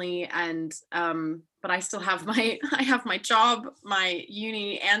family, and but I still have my job, my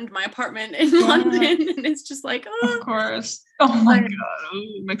uni, and my apartment in London, and it's just like, of course. Oh my god,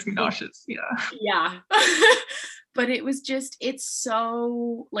 it makes me nauseous. Yeah. But it's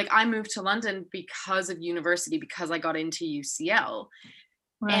so like, I moved to London because of university, because I got into UCL,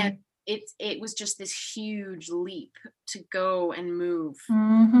 and it was just this huge leap to go and move.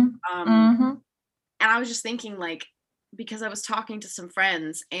 And I was just thinking, like, because I was talking to some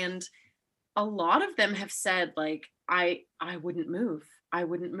friends, and a lot of them have said like, I wouldn't move. I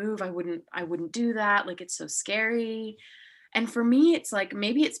wouldn't do that. Like, it's so scary. And for me, it's like,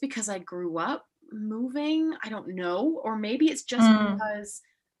 maybe it's because I grew up moving. I don't know. Or maybe it's just because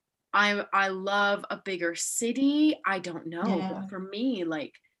I love a bigger city. I don't know. Yeah. But for me,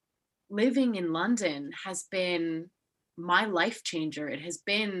 like, living in London has been my life changer. It has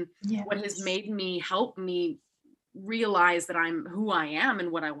been what has made me help me realize that I'm who I am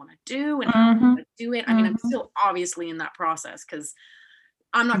and what I want to do and how I want to do it. I mean, I'm still obviously in that process because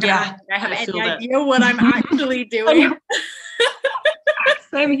I'm not gonna act like I have any idea what I'm actually doing.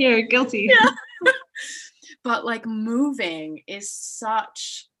 Same here, guilty. Yeah. But like moving is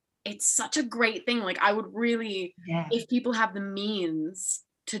such a great thing. Like I would really, if people have the means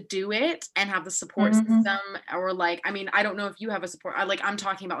to do it and have the support system, or like, I mean, I don't know if you have a support, I'm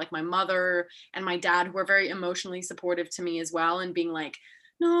talking about like my mother and my dad who are very emotionally supportive to me as well, and being like,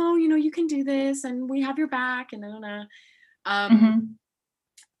 no, you know, you can do this and we have your back and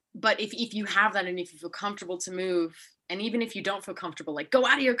but if you have that and if you feel comfortable to move, and even if you don't feel comfortable, like go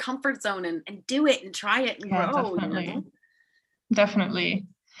out of your comfort zone and do it and try it and grow. Definitely. You know? Definitely.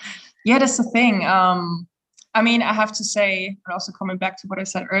 Yeah, that's the thing. I mean, I have to say, but also coming back to what I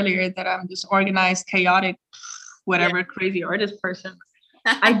said earlier, that I'm this organized, chaotic, whatever, crazy artist person.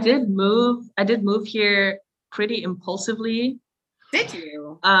 I did move here pretty impulsively. Did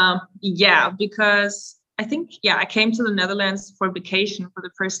you? Yeah, because I think, I came to the Netherlands for vacation for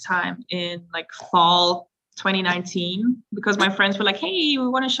the first time in like fall 2019, because my friends were like, hey, we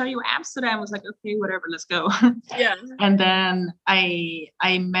want to show you Amsterdam. I was like, okay, whatever, let's go. Yeah. And then I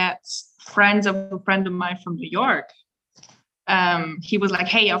met friends of a friend of mine from New York. He was like,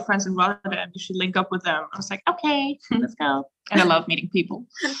 hey, our friends in Rotterdam, you should link up with them. I was like, okay, let's go. And I love meeting people.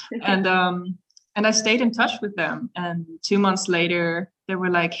 And I stayed in touch with them. And 2 months later, they were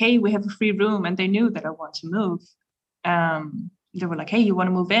like, hey, we have a free room. And they knew that I want to move. They were like, hey, you want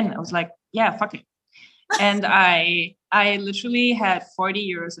to move in? I was like, yeah, fuck it. And I literally had 40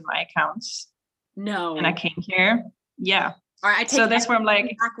 euros in my accounts. No. And I came here. Yeah. All right, so that's where I'm like,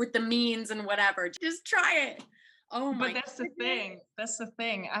 back with the means and whatever. Just try it. Oh my. But that's the thing. That's the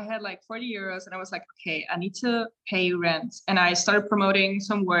thing. I had like 40 euros and I was like, okay, I need to pay rent. And I started promoting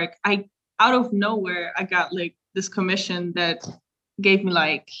some work. Out of nowhere, I got like this commission that gave me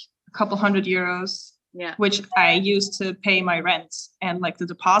like a couple €100. Yeah. Which I used to pay my rent and like the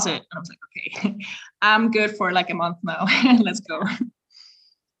deposit. And I was like, okay, I'm good for like a month now. Let's go.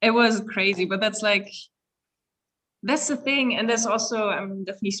 It was crazy, but that's the thing. And that's also, I'm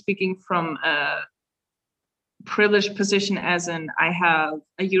definitely speaking from a privileged position, as in I have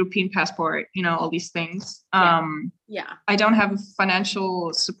a European passport, you know, all these things. Yeah. I don't have a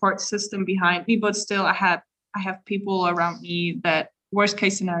financial support system behind me, but still I have people around me that worst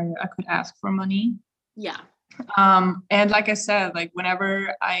case scenario, I could ask for money. Yeah. And like I said, like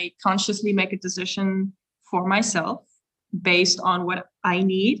whenever I consciously make a decision for myself based on what I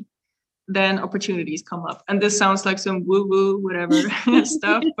need, then opportunities come up. And this sounds like some woo-woo, whatever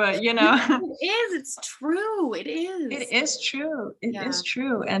stuff, but you know. It's true. It is. It is true. It is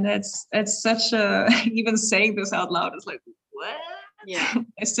true. And it's such a, even saying this out loud is like, what? Yeah.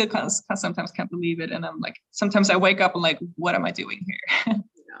 I still sometimes can't believe it. And I'm like, sometimes I wake up and like, what am I doing here?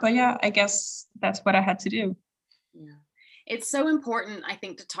 But yeah, I guess that's what I had to do. Yeah. It's so important, I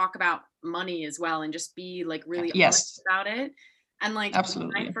think, to talk about money as well and just be like really honest about it. And like,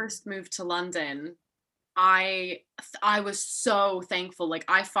 absolutely. when I first moved to London, I was so thankful. Like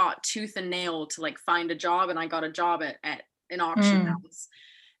I fought tooth and nail to like find a job, and I got a job at an auction house.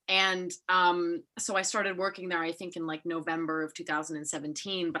 And so I started working there, I think in like November of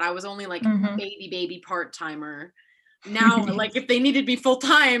 2017, but I was only like a baby part-timer. Now, like if they needed me full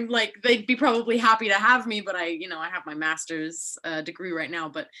time, like they'd be probably happy to have me, but I have my master's degree right now.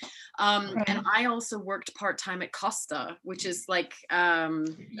 But and I also worked part-time at Costa, which is like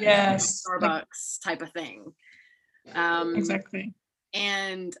Starbucks type of thing. Exactly.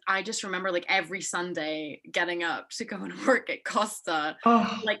 And I just remember like every Sunday getting up to go and work at Costa,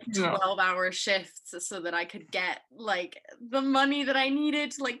 like 12-hour shifts, so that I could get like the money that I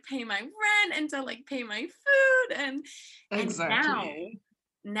needed to like pay my rent and to like pay my food. And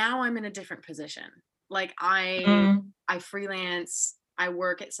now I'm in a different position. Like I freelance, I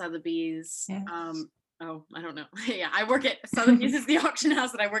work at Sotheby's. Yes. I don't know. Yeah, I work at Sotheby's is the auction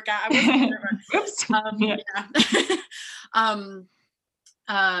house that I work at. Oops.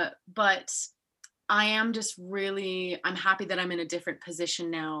 But I am just really, I'm happy that I'm in a different position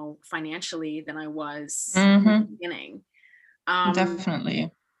now financially than I was in the beginning.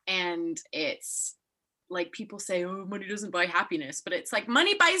 Definitely. And it's like people say, oh, money doesn't buy happiness, but it's like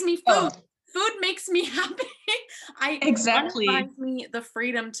money buys me food. Food makes me happy. Money buys me the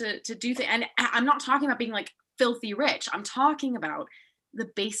freedom to do things. And I'm not talking about being like filthy rich. I'm talking about the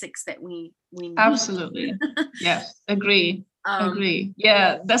basics that we need. Absolutely. Yes, agree.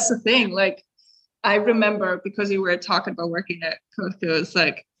 Yeah, that's the thing. Like I remember, because you were talking about working at Costco, it's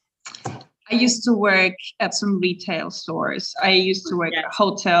like I used to work at some retail stores. I used to work at a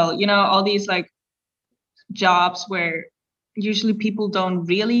hotel, you know, all these like jobs where usually people don't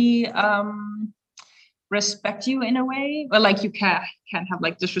really respect you in a way, or like you can't have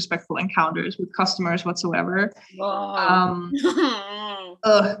like disrespectful encounters with customers whatsoever.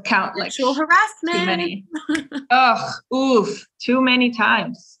 Count like sexual harassment. Too many. Too many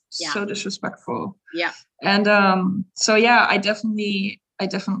times. Yeah. So disrespectful. Yeah. And so yeah, I definitely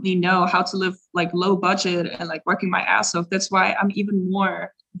know how to live like low budget and like working my ass off. That's why I'm even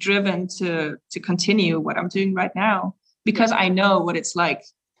more driven to continue what I'm doing right now, because I know what it's like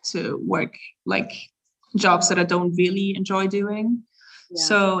to work like jobs that I don't really enjoy doing. Yeah.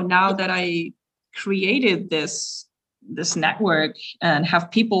 So now that I created this network and have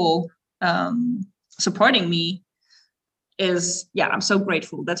people supporting me, I'm so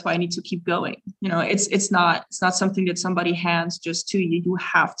grateful. That's why I need to keep going. You know, it's not something that somebody hands just to you. You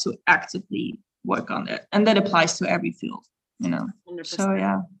have to actively work on it, and that applies to every field. You know, 100%. So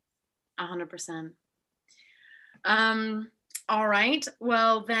yeah, 100%. All right.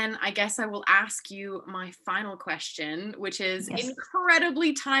 Well, then I guess I will ask you my final question, which is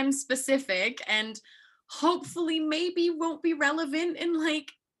incredibly time specific and hopefully maybe won't be relevant in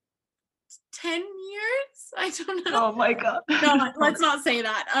like 10 years. I don't know. Oh my God. No, let's not say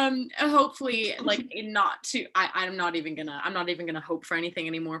that. Hopefully like I'm not even gonna hope for anything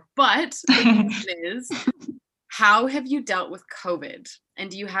anymore. But the question is, how have you dealt with COVID? And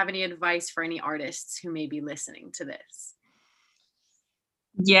do you have any advice for any artists who may be listening to this?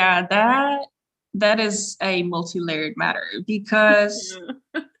 Yeah, that is a multi-layered matter, because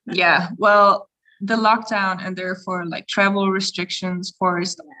well, the lockdown and therefore like travel restrictions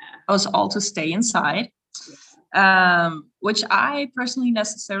forced us all to stay inside, which I personally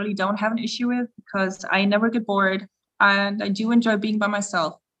necessarily don't have an issue with, because I never get bored and I do enjoy being by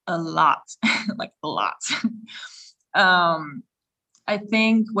myself a lot, like a lot. I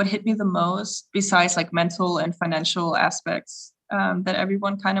think what hit me the most, besides like mental and financial aspects that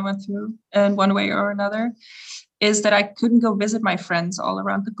everyone kind of went through in one way or another, is that I couldn't go visit my friends all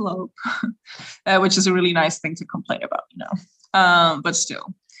around the globe, which is a really nice thing to complain about, you know, but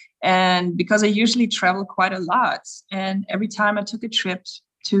still. And because I usually travel quite a lot, and every time I took a trip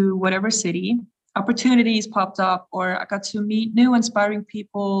to whatever city, opportunities popped up, or I got to meet new inspiring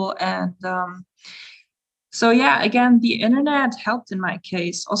people. And so yeah, again, the internet helped in my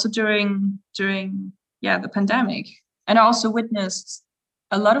case, also during the pandemic. And I also witnessed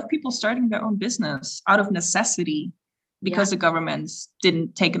a lot of people starting their own business out of necessity, because the governments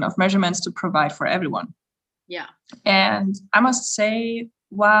didn't take enough measurements to provide for everyone. Yeah. And I must say,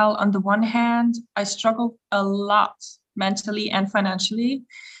 while on the one hand, I struggled a lot mentally and financially,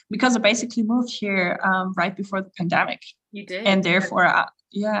 because I basically moved here right before the pandemic. You did. And therefore,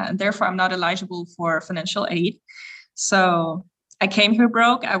 I'm not eligible for financial aid. So I came here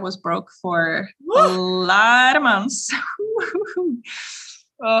broke. I was broke for a lot of months.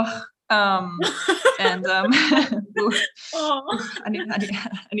 I need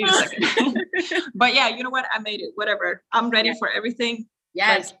a second. But yeah, you know what? I made it. Whatever. I'm ready for everything.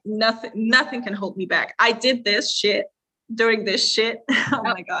 Yes. Like, nothing can hold me back. I did this shit during this shit. Oh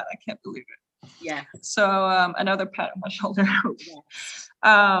my God, I can't believe it. Yeah. So another pat on my shoulder.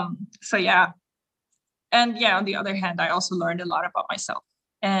 So yeah. And yeah, on the other hand, I also learned a lot about myself,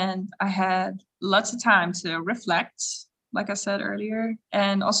 and I had lots of time to reflect, like I said earlier,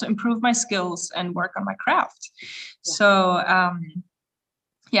 and also improve my skills and work on my craft. Yeah. So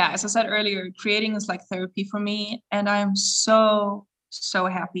as I said earlier, creating is like therapy for me. And I'm so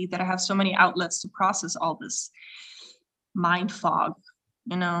happy that I have so many outlets to process all this mind fog,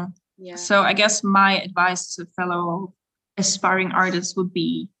 you know? Yeah. So I guess my advice to fellow aspiring artists would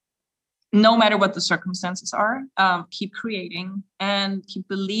be, no matter what the circumstances are, keep creating and keep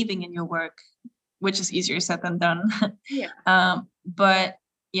believing in your work, which is easier said than done. Yeah. But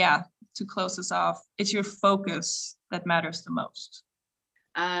yeah, to close this off, it's your focus that matters the most.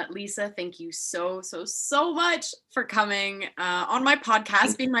 Lisa, thank you so much for coming on my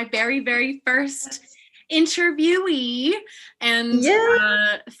podcast, being my very, very first interviewee. And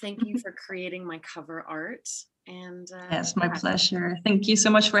thank you for creating my cover art. And yes, my pleasure. Thank you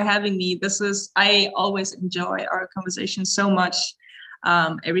so much for having me. I always enjoy our conversation so much.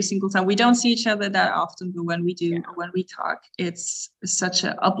 Every single time. We don't see each other that often, but when we do, when we talk, it's such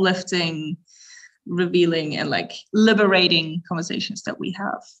an uplifting, revealing, and like liberating conversations that we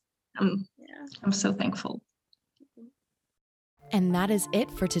have. I'm so thankful. And that is it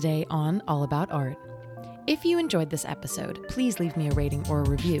for today on All About Art. If you enjoyed this episode, please leave me a rating or a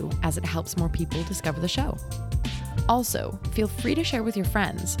review, as it helps more people discover the show. Also, feel free to share with your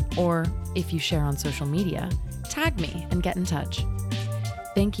friends, or if you share on social media, tag me and get in touch.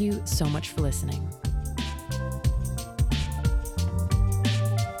 Thank you so much for listening.